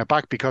was taken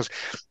aback because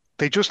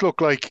they just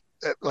look like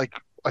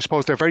I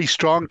suppose they're very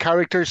strong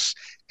characters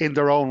in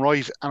their own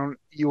right, and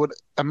you would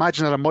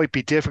imagine that it might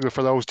be difficult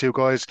for those two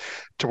guys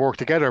to work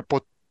together.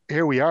 But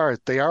here we are;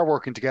 they are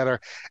working together.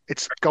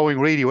 It's going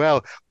really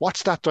well.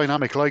 What's that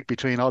dynamic like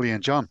between Ollie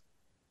and John?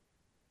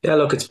 Yeah,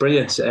 look, it's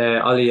brilliant.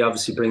 Ollie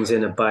obviously brings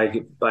in a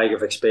bag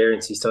of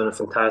experience. He's done a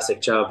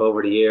fantastic job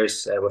over the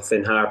years with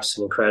Finn Harps,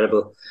 an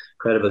incredible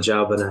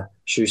job, and a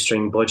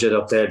shoestring budget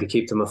up there to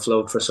keep them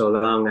afloat for so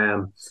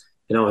long.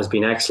 Has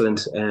been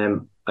excellent.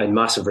 I had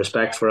massive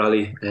respect for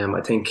Ollie.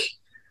 I think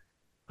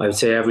I would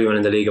say everyone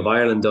in the League of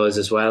Ireland does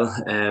as well.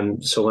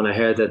 So when I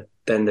heard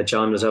that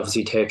John was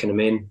obviously taking him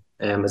in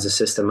as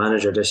assistant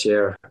manager this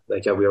year,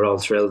 we were all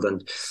thrilled,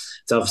 and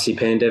it's obviously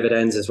paying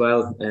dividends as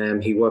well.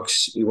 He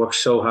works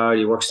so hard.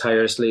 He works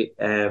tirelessly.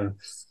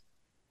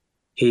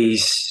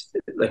 He's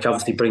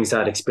obviously brings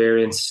that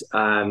experience.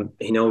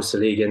 He knows the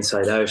league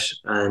inside out,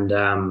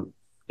 and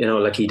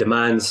he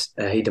demands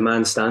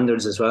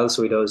standards as well.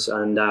 So he does,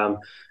 and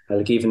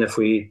even if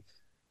we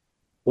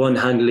won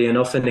handily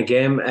enough in the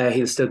game,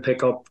 he'll still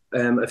pick up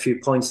a few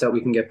points that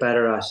we can get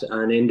better at.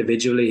 And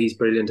individually, he's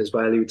brilliant as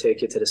well. He would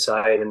take you to the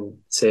side and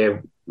say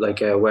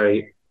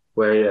where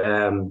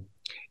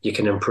you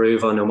can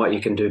improve on and what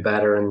you can do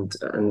better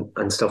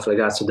and stuff like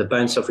that. So they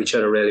bounce off each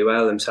other really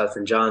well, himself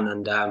and John,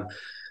 and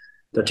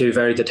they're two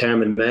very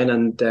determined men,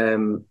 and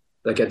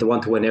they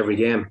want to win every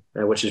game,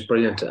 which is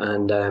brilliant,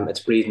 and it's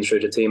breathing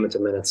through the team at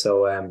the minute.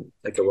 So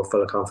we're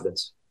full of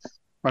confidence.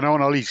 I know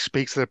when Ollie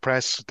speaks to the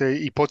press,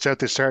 he puts out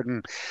this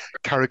certain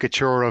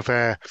caricature of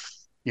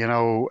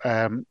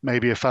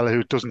maybe a fella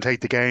who doesn't take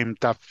the game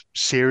that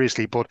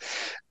seriously, but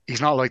he's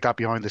not like that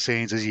behind the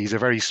scenes. He's a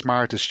very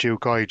smart,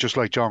 astute guy, just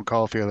like John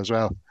Caulfield as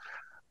well.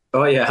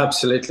 Oh yeah,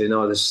 absolutely.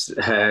 No, there's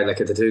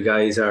the two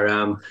guys are,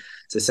 as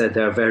I said,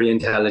 they're very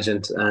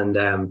intelligent, and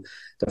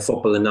their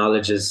football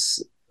knowledge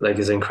is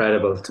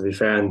incredible. To be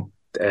fair, and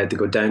to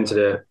go down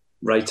to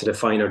the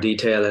finer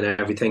detail and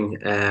everything.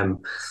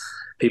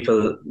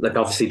 People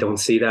obviously don't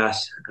see that,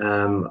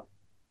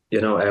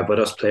 but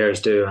us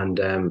players do, and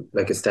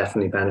it's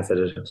definitely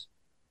benefited us.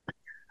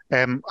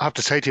 I have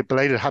to say to you,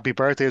 belated happy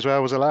birthday as well.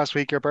 Was it last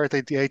week your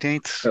birthday, the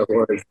 18th? It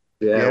was.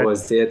 Yeah, it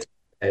was the 18th.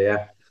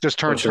 Yeah.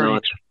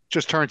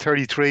 Just turned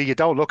 33. You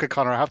don't look at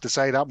Conor, I have to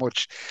say that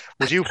much.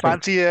 Would you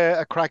fancy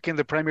a crack in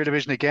the Premier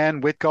Division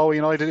again with Galway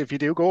United if you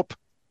do go up?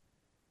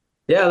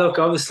 Yeah, look,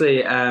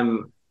 obviously,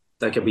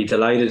 I'd be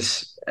delighted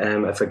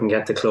if I can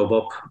get the club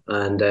up,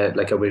 and I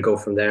will go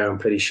from there. I'm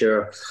pretty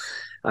sure.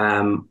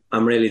 I'm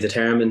really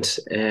determined.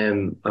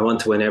 I want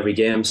to win every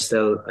game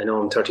still. I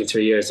know I'm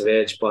 33 years of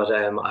age, but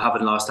I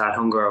haven't lost that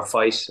hunger or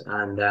fight,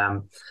 and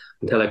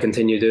until I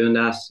continue doing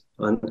that,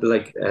 until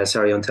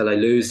I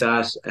lose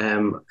that,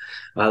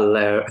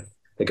 I'll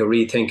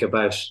rethink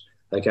about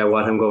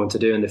what I'm going to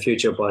do in the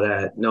future.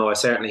 But no, I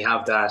certainly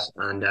have that,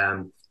 and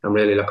I'm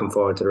really looking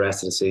forward to the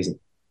rest of the season.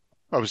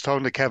 I was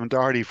talking to Kevin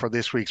Doherty for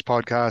this week's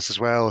podcast as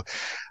well,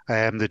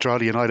 the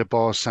Drogheda United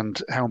boss,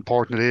 and how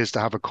important it is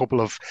to have a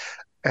couple of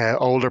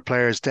older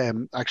players.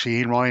 Actually,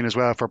 Ian Ryan as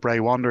well for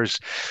Bray Wanderers.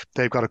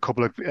 They've got a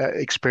couple of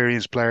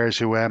experienced players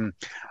who,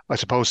 I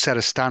suppose, set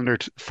a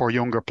standard for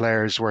younger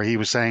players. Where he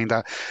was saying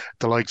that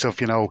the likes of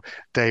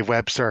Dave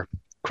Webster,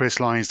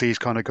 Chris Lyons, these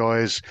kind of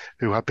guys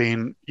who have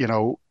been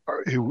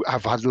who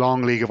have had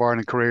long League of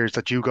Ireland careers,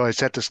 that you guys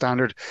set the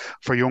standard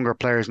for younger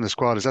players in the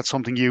squad. Is that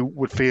something you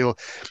would feel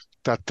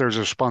that there's a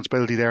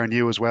responsibility there in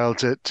you as well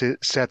to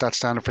set that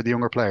standard for the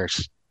younger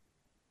players?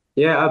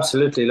 Yeah,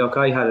 absolutely. Look,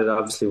 I had it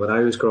obviously when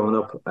I was growing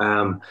up,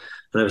 and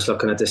I was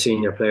looking at the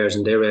senior players,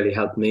 and they really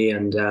helped me.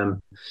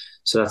 And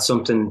so that's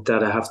something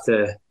that I have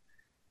to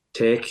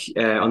take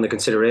on the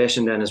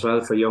consideration then as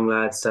well for young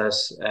lads that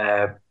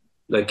are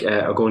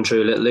going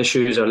through little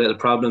issues or little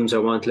problems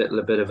or want a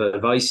little bit of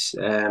advice.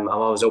 I'm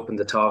always open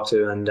to talk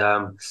to, and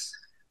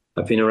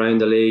I've been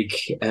around the league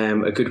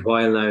a good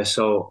while now.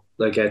 So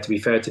to be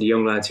fair to the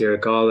young lads here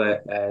at Galway,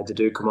 they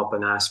do come up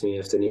and ask me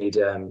if they need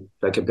a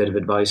bit of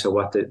advice or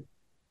what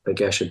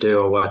I should do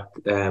or what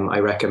I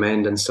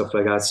recommend and stuff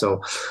like that.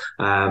 So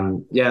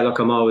look,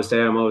 I'm always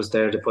there. I'm always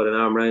there to put an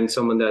arm around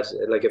someone that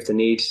if they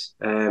need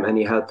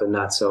any help in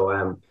that.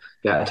 So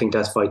I think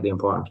that's vitally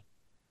important.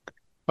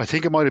 I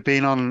think it might have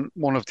been on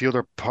one of the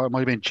other, it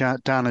might have been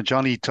Dan and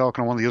Johnny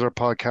talking on one of the other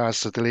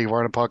podcasts at the League of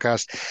Ireland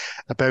podcast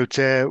about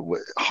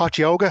hot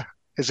yoga.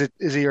 Is it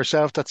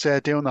yourself that's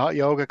doing the hot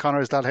yoga,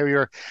 Conor? Is that how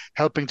you're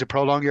helping to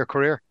prolong your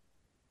career?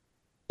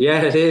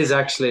 Yeah, it is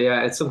actually.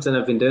 It's something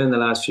I've been doing the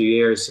last few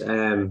years.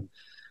 I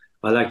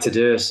like to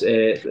do it.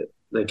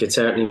 It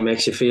certainly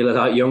makes you feel a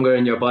lot younger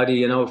in your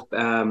body,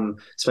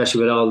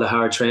 especially with all the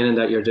hard training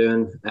that you're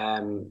doing.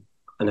 And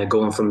then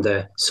going from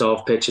the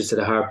soft pitches to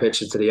the hard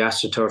pitches to the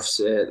astroturfs,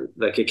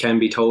 it can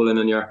be tolling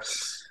on your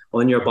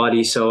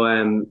body. So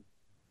I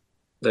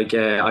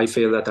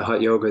feel that the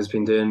hot yoga has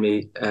been doing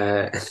me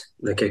a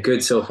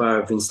good so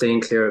far. I've been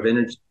staying clear of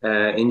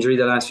injury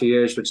the last few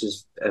years, which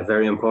is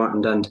very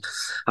important, and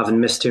haven't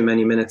missed too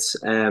many minutes.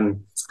 I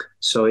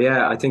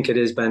think it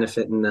is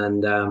benefiting,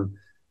 and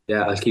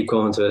I'll keep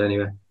going to it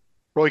anyway.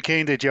 Roy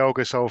Keane did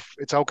yoga, so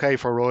it's okay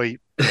for Roy.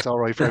 It's all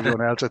right for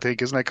everyone else, I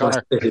think, isn't it,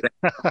 Conor?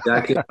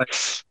 Exactly.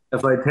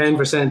 If I had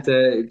 10%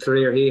 the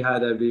career he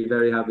had, I'd be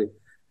very happy.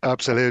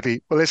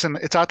 Absolutely. Well, listen,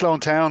 it's Athlone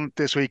Town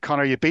this week,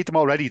 Conor. You beat them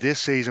already this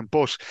season,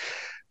 but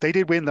they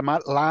did win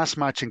the last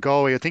match in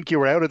Galway. I think you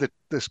were out of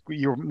this.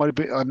 You might have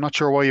been, I'm not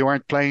sure why you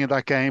weren't playing in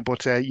that game,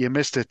 but you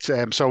missed it.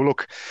 So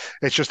look,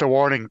 it's just a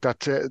warning that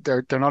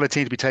they're not a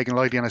team to be taken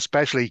lightly, and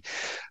especially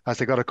as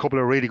they got a couple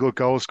of really good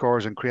goal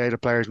scorers and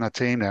creative players in that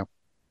team now.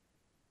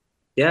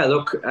 Yeah,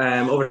 look,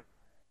 over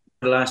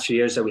the last few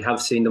years that we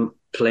have seen them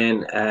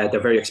playing, they're a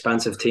very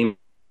expansive team.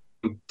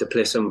 They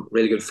play some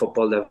really good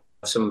football. They have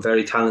some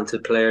very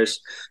talented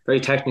players,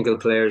 very technical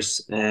players.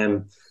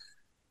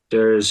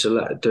 There's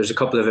a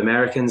couple of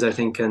Americans, I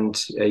think,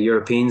 and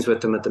Europeans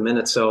with them at the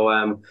minute.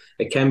 So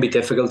it can be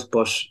difficult,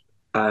 but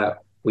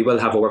we will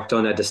have a work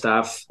done at the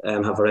staff.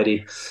 Have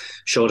already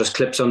showed us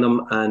clips on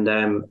them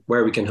and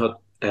where we can hurt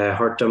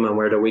them and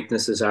where their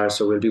weaknesses are.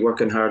 So we'll be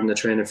working hard in the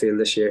training field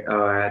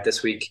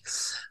this week,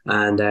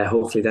 and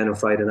hopefully then on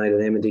Friday night at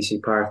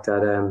DC Park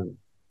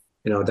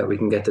that we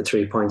can get the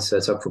 3 points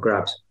that's up for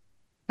grabs.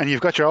 And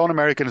you've got your own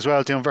American as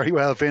well, doing very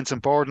well,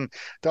 Vincent Borden.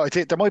 I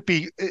think there might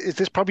be, is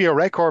this probably a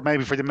record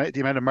maybe for the amount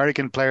of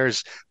American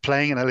players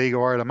playing in a League of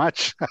Ireland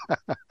match?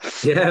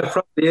 Yeah, it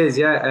probably is.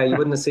 Yeah, you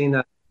wouldn't have seen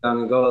that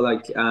long ago.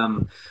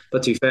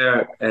 But to be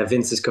fair,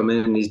 Vince has come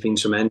in and he's been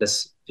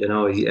tremendous. He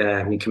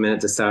came in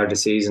at the start of the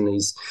season.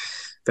 He's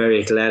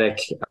very athletic,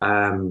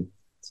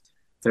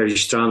 very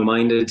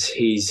strong-minded.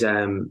 He's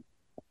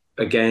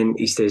again,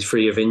 he stays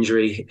free of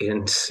injury,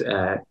 and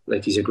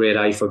he's a great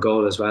eye for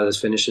goal as well. His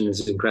finishing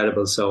is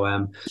incredible. So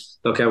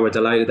we're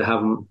delighted to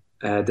have him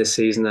this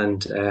season,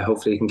 and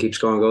hopefully he can keep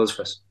scoring goals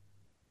for us.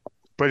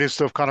 Brilliant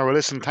stuff, Conor. Well,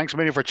 listen, thanks a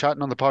million for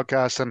chatting on the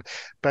podcast, and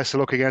best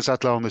of luck against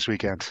Athlone this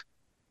weekend.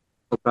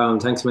 No problem.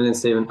 Thanks a million,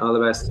 Stephen. All the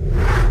best.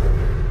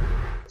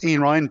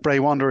 Ian Ryan, Bray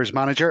Wanderers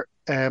manager.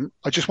 I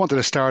just wanted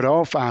to start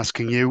off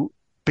asking you,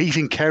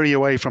 beating Kerry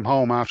away from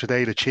home after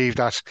they'd achieved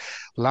that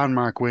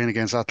landmark win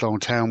against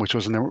Athlone Town, which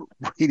was a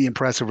really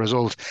impressive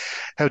result.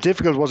 How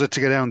difficult was it to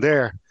get down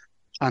there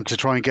and to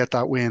try and get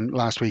that win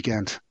last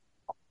weekend?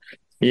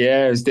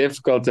 Yeah, it was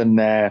difficult, and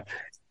I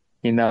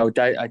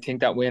think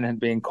that win had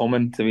been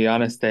coming. To be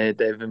honest, they've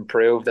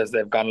improved as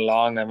they've gone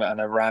along, and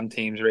have ran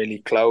teams really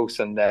close.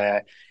 And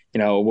it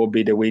would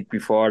be the week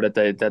before that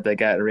they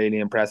get a really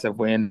impressive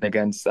win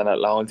against an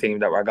Athlone team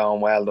that were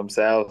going well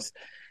themselves.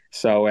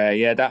 So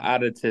that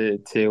added to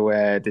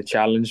the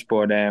challenge,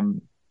 but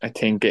I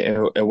think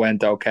it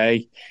went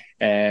okay.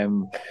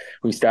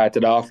 We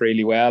started off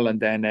really well, and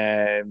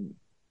then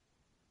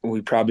we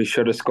probably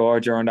should have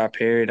scored during that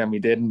period and we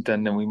didn't,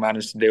 and then we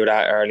managed to do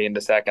that early in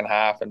the second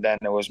half, and then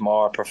it was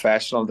more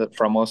professional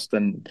from us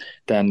than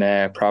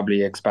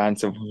probably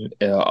expansive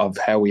of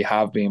how we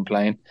have been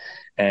playing.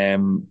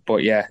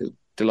 But yeah,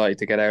 delighted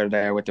to get out of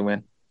there with the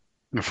win.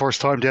 The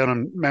first time down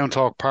in Mount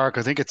Hawk Park.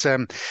 I think it's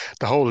the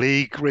whole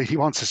league really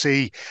wants to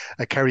see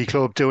a Kerry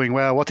club doing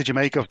well. What did you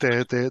make of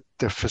the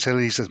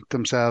facilities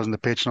themselves and the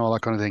pitch and all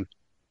that kind of thing?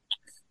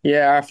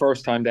 Yeah, our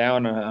first time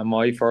down, and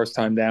my first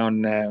time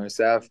down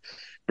myself.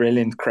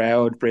 Brilliant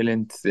crowd,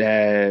 brilliant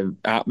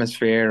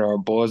atmosphere or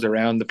buzz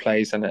around the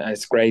place, and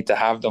it's great to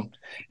have them.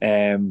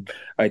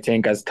 I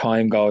think as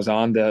time goes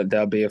on,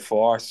 there'll be a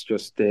force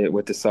just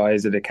with the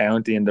size of the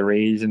county and the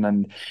region,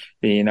 and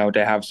they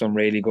have some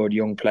really good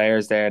young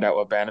players there that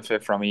will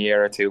benefit from a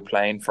year or two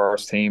playing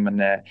first team,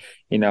 and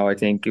I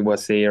think we'll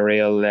see a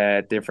real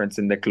difference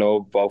in the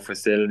club, both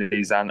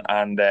facilities and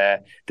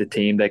the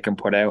team they can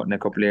put out in a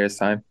couple of years'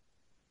 time.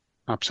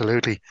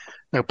 Absolutely.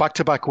 Now,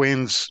 back-to-back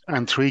wins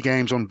and 3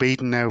 games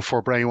unbeaten now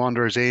for Bray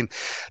Wanderers in.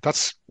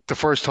 That's the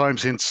first time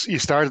since you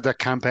started that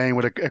campaign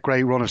with a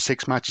great run of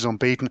 6 matches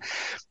unbeaten.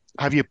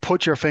 Have you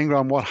put your finger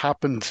on what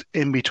happened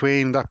in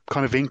between that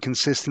kind of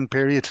inconsistent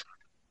period?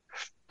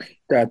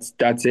 That's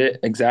it,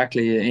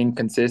 exactly.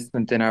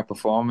 Inconsistent in our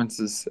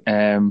performances,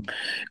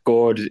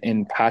 good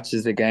in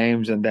patches of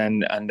games, and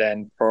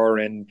then poor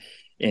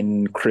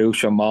in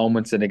crucial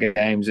moments in the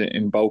games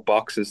in both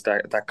boxes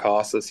that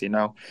cost us.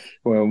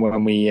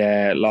 When we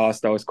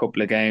lost those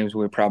couple of games,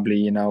 we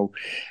probably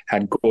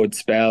had good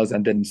spells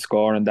and didn't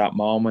score in that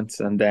moment,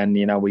 and then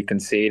we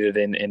conceded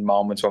in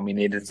moments when we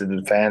needed to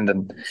defend,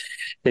 and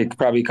it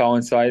probably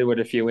coincided with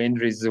a few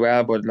injuries as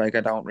well. But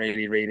I don't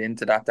really read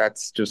into that.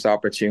 That's just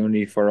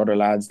opportunity for other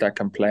lads that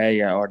can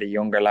play, or the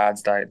younger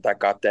lads that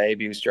got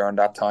debuts during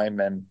that time.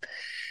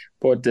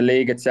 But the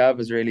league itself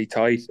is really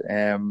tight.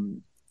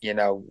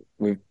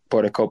 We've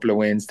put a couple of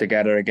wins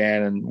together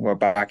again, and we're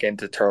back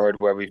into third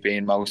where we've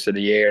been most of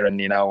the year. And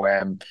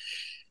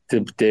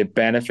the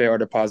benefit or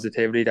the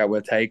positivity that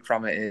we'll take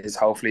from it is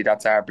hopefully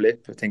that's our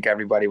blip. I think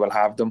everybody will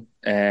have them,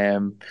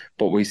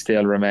 but we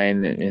still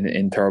remain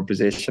in third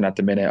position at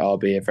the minute,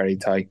 albeit very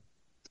tight.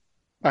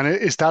 And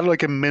is that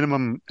like a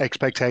minimum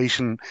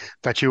expectation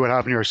that you would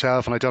have in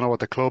yourself? And I don't know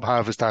what the club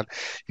have, is that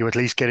you at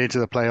least get into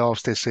the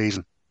playoffs this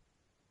season?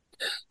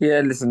 Yeah,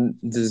 listen,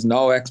 there's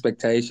no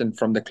expectation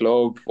from the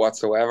club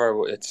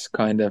whatsoever. It's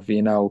kind of,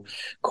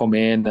 come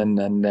in and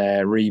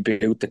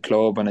reboot the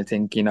club, and I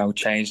think,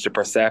 change the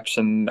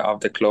perception of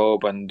the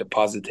club and the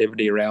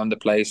positivity around the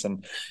place.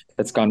 And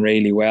it's gone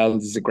really well.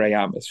 There's a great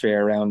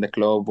atmosphere around the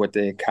club with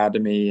the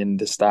academy and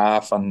the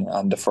staff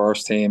and the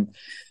first team.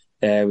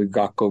 We've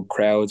got good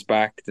crowds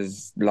back.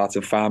 There's lots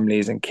of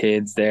families and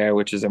kids there,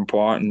 which is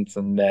important.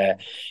 And,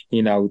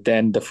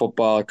 then the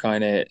football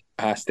kind of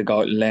has to go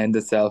lend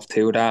itself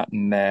to that.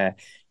 And,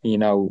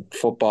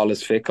 football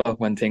is fickle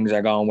when things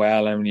are going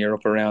well and when you're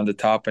up around the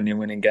top and you're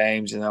winning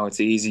games. It's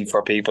easy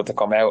for people to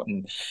come out,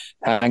 and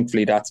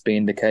thankfully that's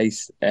been the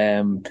case.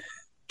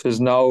 There's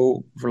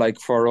no,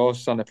 for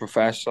us on a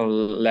professional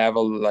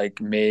level, like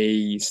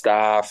me,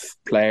 staff,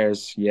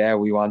 players, yeah,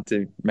 we want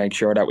to make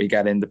sure that we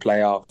get in the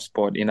playoffs.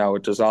 But,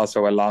 there's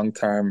also a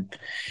long-term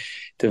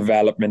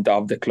development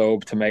of the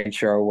club to make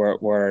sure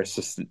we're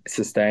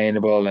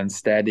sustainable and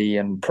steady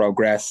and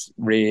progress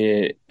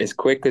really as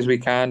quick as we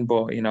can,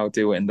 but,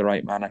 do it in the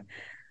right manner.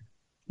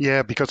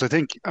 Yeah, because I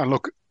think, and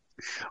look,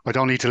 I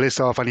don't need to list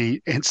off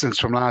any incidents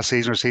from last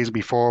season or season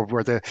before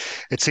where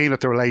it seemed that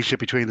the relationship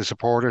between the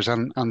supporters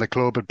and the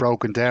club had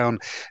broken down.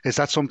 Is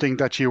that something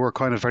that you were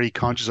kind of very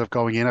conscious of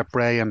going in at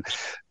Bray and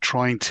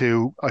trying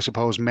to, I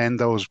suppose, mend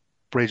those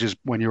bridges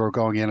when you were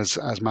going in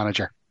as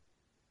manager?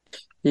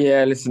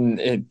 Yeah, listen,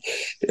 it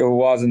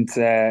wasn't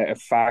a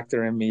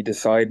factor in me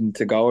deciding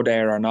to go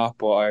there or not,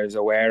 but I was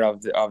aware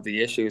of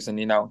the issues,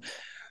 and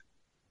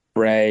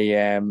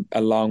Bray,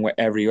 along with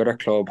every other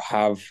club,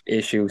 have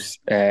issues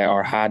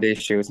or had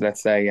issues,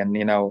 let's say. And,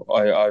 I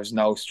was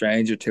no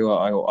stranger to it.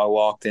 I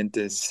walked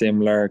into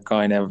similar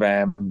kind of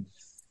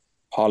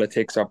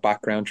politics or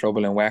background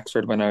trouble in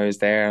Wexford when I was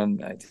there.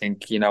 And I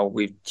think,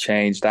 we've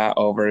changed that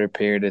over a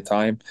period of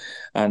time.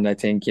 And I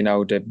think,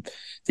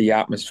 the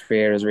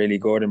atmosphere is really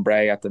good in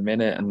Bray at the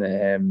minute.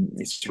 And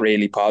it's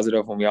really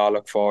positive, and we all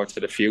look forward to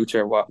the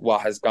future.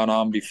 What has gone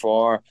on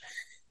before,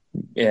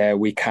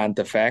 we can't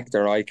affect,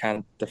 or I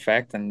can't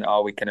affect, and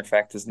all we can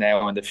affect is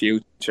now and the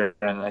future.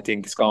 And I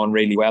think it's going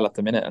really well at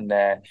the minute, and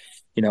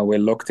we'll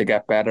look to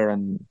get better.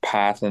 And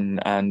Pat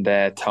and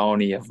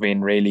Tony have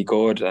been really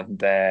good, and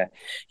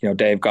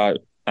they've got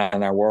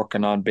and are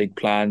working on big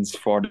plans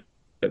for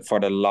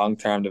the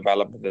long-term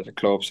development of the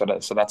club. So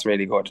that's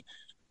really good.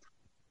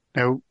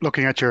 Now,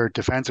 looking at your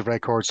defensive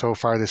record so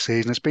far this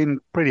season, it's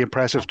been pretty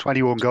impressive.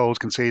 21 goals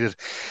conceded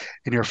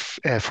in your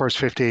first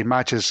 15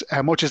 matches.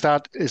 How much of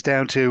that is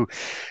down to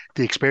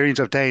the experience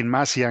of Dane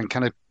Massey, and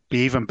can it be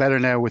even better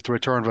now with the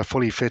return of a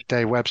fully fit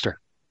Dave Webster?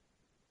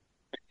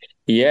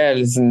 Yeah,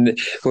 listen,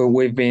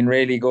 we've been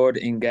really good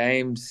in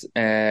games.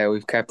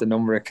 We've kept a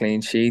number of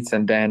clean sheets,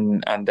 and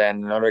then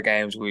in other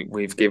games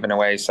we've given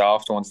away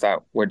soft ones that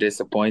we're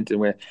disappointed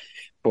with.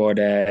 But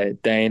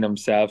Dane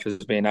himself has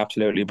been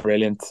absolutely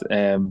brilliant.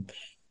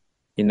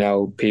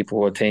 People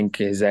will think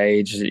his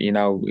age,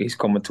 he's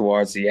coming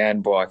towards the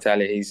end, but I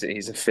tell you, he's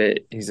a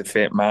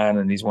fit man,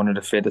 and he's one of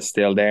the fittest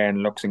still there,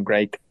 and looks in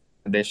great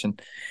condition.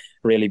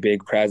 Really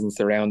big presence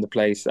around the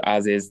place,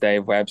 as is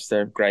Dave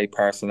Webster. Great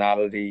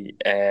personality.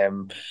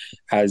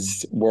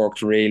 Has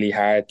worked really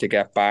hard to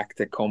get back,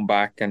 to come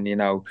back, and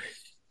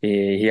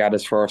he had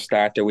his first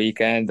start the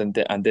weekend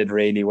and did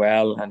really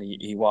well, and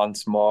he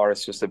wants more.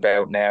 It's just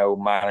about now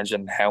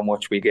managing how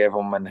much we give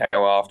him and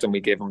how often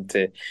we give him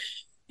to.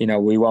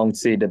 We won't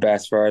see the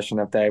best version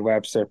of Dave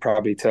Webster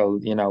probably till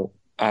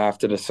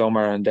after the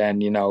summer, and then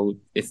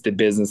it's the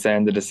business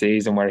end of the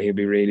season where he'll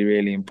be really,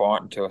 really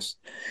important to us.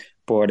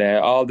 But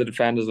all the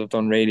defenders have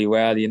done really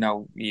well.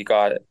 You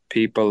got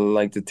people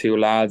like the two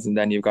lads, and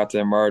then you've got the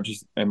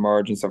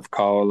emergence of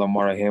Cole and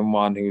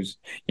Morahimwan, who's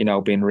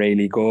been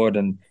really good,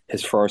 and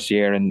his first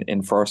year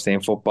in first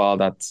team football,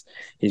 that's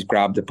he's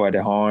grabbed it by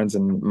the horns.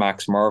 And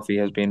Max Murphy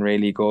has been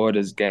really good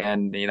as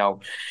again,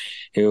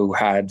 who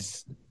had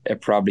a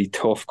probably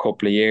tough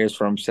couple of years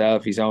for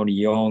himself. He's only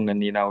young,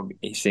 and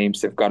he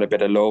seems to have got a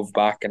bit of love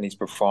back, and he's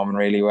performing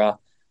really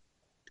well.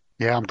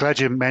 Yeah, I'm glad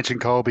you mentioned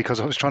Cole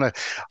because I was trying to,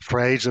 for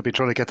ages, I've been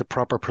trying to get the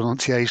proper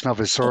pronunciation of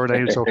his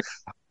surname. So,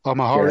 Yeah.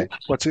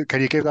 Omahori,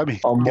 can you give that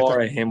me? Or Give that.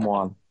 more of him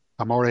one.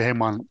 Amore him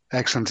one.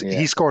 Excellent. Yeah.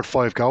 He scored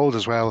 5 goals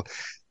as well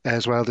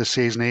this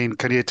season. Ian,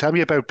 can you tell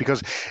me about,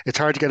 because it's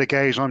hard to get a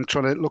gauge. I'm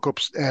trying to look up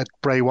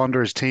Bray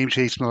Wanderers team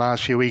sheets in the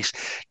last few weeks,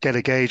 get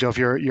a gauge of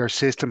your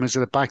system. Is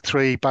it a back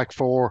three, back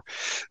four?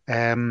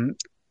 Can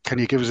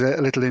you give us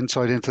a little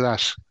insight into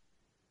that?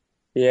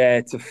 Yeah,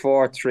 it's a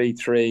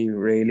 4-3-3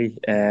 really.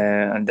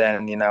 And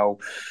then, And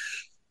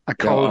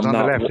Cole's I'm on the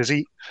not left, is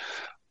he?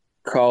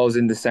 Cole's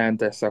in the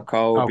centre, so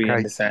Cole will be in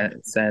Okay.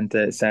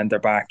 the centre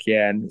back.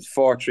 Yeah, and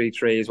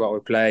 4-3-3 is what we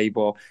play.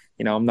 But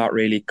I'm not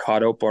really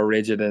caught up or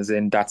rigid, as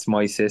in that's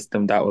my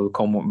system that will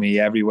come with me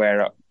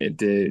everywhere.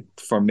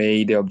 For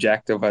me, the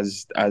objective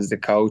as the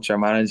coach or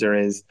manager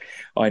is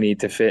I need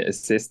to fit a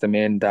system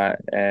in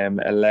that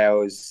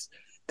allows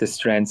the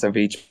strengths of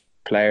each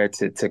player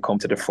to come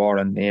to the fore,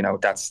 and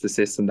that's the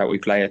system that we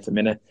play at the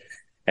minute.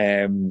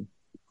 Um,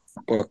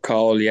 but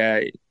Cole, yeah,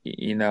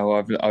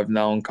 I've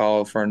known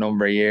Cole for a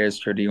number of years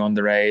through the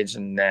underage,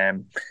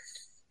 and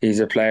he's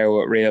a player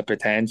with real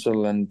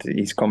potential, and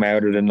he's come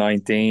out of the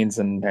 19s,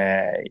 and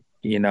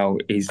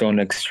he's done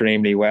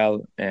extremely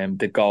well.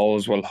 The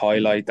goals will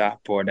highlight that,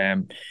 but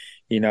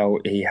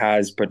he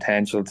has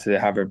potential to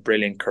have a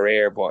brilliant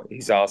career, but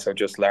he's also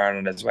just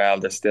learning as well.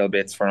 There's still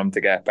bits for him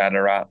to get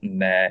better at,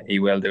 and he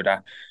will do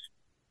that.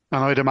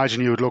 And I'd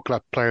imagine you would look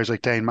at players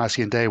like Dane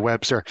Massey and Dave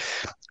Webster,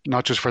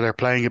 not just for their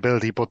playing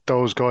ability, but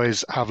those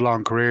guys have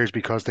long careers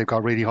because they've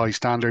got really high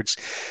standards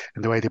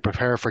in the way they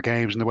prepare for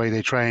games and the way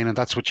they train. And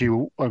that's what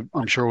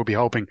I'm sure, will be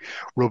hoping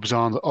rubs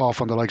on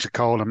off on the likes of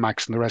Cole and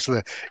Max and the rest of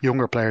the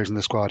younger players in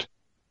the squad.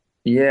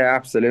 Yeah,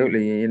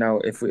 absolutely.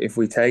 If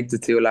we take the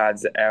two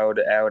lads out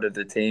of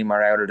the team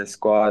or out of the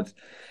squad,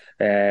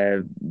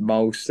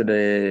 most of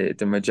the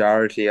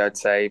majority, I'd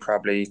say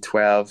probably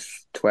 12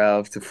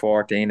 to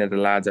 14 of the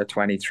lads are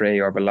 23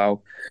 or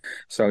below.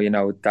 So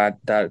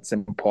that's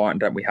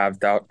important that we have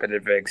that bit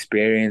of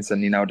experience,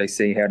 and they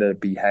see how to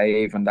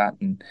behave and that.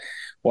 And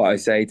what I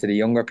say to the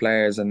younger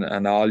players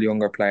and all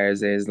younger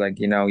players is, like,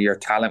 your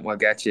talent will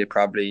get you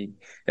probably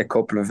a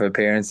couple of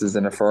appearances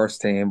in the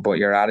first team, but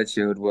your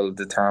attitude will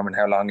determine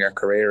how long your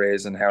career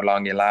is and how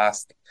long you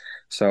last.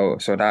 So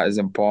that is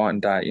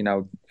important, that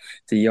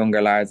the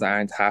younger lads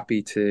aren't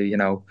happy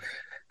to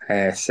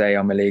say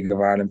I'm a League of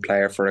Ireland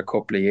player for a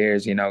couple of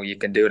years. You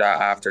can do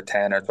that after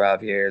 10 or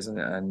 12 years,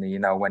 and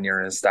when you're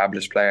an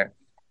established player.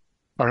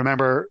 I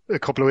remember a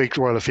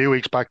few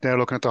weeks back now,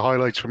 looking at the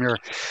highlights from your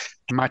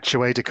match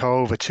away to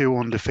Cove, a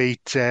 2-1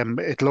 defeat.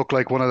 It looked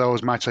like one of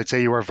those matches. I'd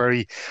say you were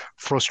very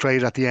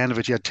frustrated at the end of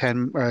it. You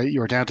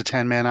were down to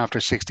 10 men after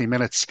 60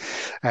 minutes.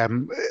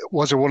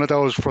 Was there one of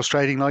those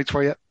frustrating nights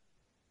for you?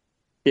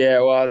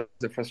 Yeah, well, it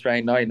was a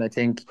frustrating night, and I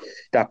think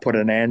that put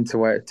an end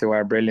to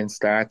our brilliant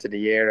start to the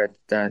year.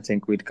 I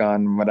think we'd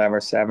gone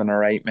 7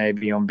 or 8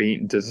 maybe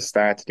unbeaten to the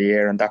start of the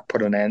year, and that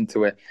put an end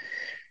to it.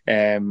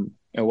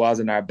 It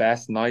wasn't our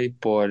best night,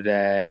 but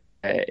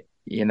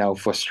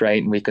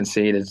frustrating. We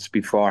conceded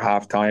before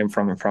half time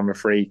from a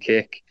free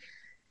kick.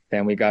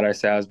 Then we got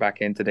ourselves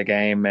back into the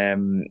game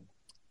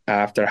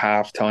after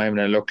half time,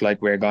 and it looked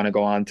like we were going to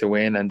go on to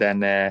win. And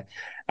then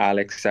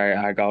Alex,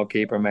 our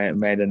goalkeeper,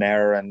 made an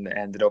error and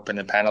ended up in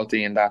a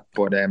penalty and that.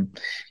 But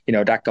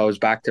that goes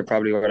back to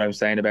probably what I'm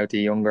saying about the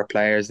younger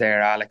players there.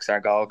 Alex,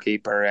 our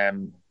goalkeeper,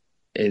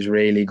 is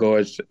really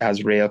good,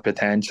 has real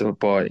potential,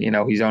 but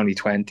he's only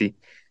 20,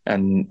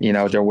 and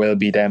there will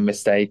be them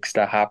mistakes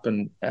that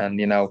happen, and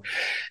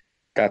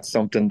that's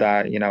something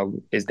that, you know,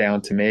 is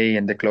down to me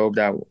and the club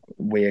that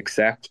we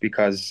accept,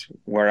 because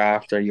we're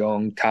after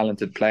young,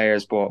 talented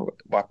players, but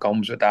what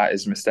comes with that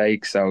is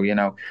mistakes. So, you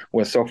know,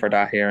 we'll suffer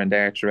that here and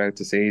there throughout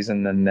the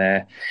season,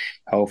 and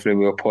hopefully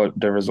we'll put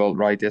the result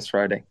right this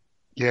Friday.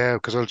 Yeah,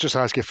 because I'll just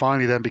ask you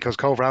finally then, because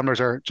Cove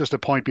Ramblers are just a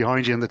point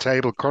behind you in the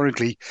table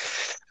currently.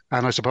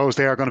 And I suppose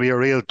they are going to be a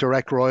real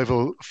direct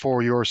rival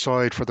for your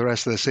side for the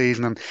rest of the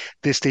season. And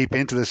this deep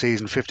into the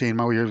season, 15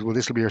 more years, well,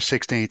 this will be your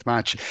 16th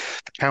match.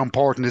 How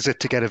important is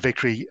it to get a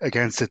victory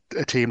against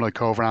a team like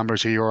Cove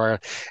Ramblers, who you are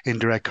in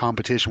direct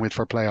competition with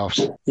for playoffs?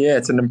 Yeah,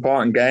 it's an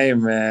important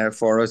game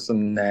for us,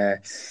 and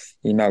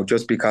you know,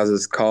 just because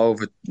it's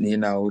Cove, you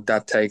know,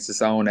 that takes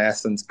its own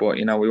essence. But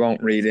you know, we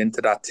won't read into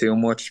that too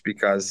much,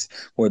 because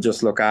we'll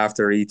just look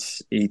after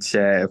each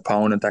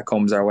opponent that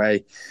comes our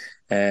way.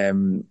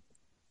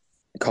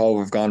 Cove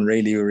have gone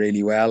really,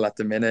 really well at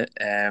the minute.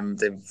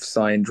 They've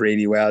signed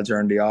really well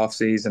during the off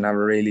season, have a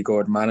really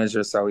good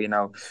manager. So, you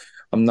know,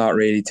 I'm not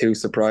really too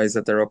surprised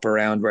that they're up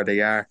around where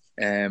they are.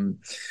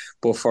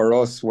 But for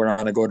us, we're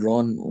on a good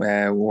run.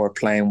 We're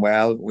playing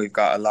well. We've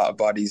got a lot of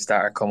bodies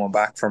that are coming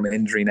back from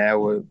injury now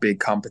with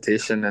big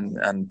competition,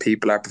 and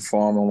people are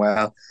performing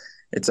well.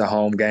 It's a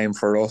home game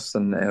for us,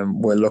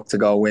 and we'll look to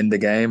go win the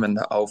game. And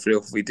hopefully,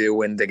 if we do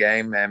win the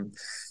game,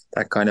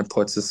 that kind of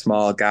puts a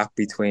small gap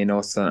between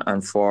us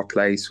and fourth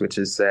place, which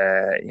is,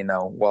 you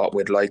know, what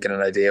we'd like in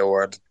an ideal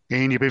world.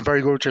 Ian, you've been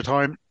very good with your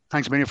time.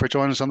 Thanks a million for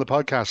joining us on the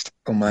podcast.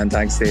 Come on,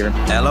 thanks, Stephen.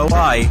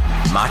 LOI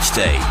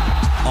Matchday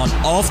on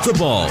Off the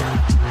Ball.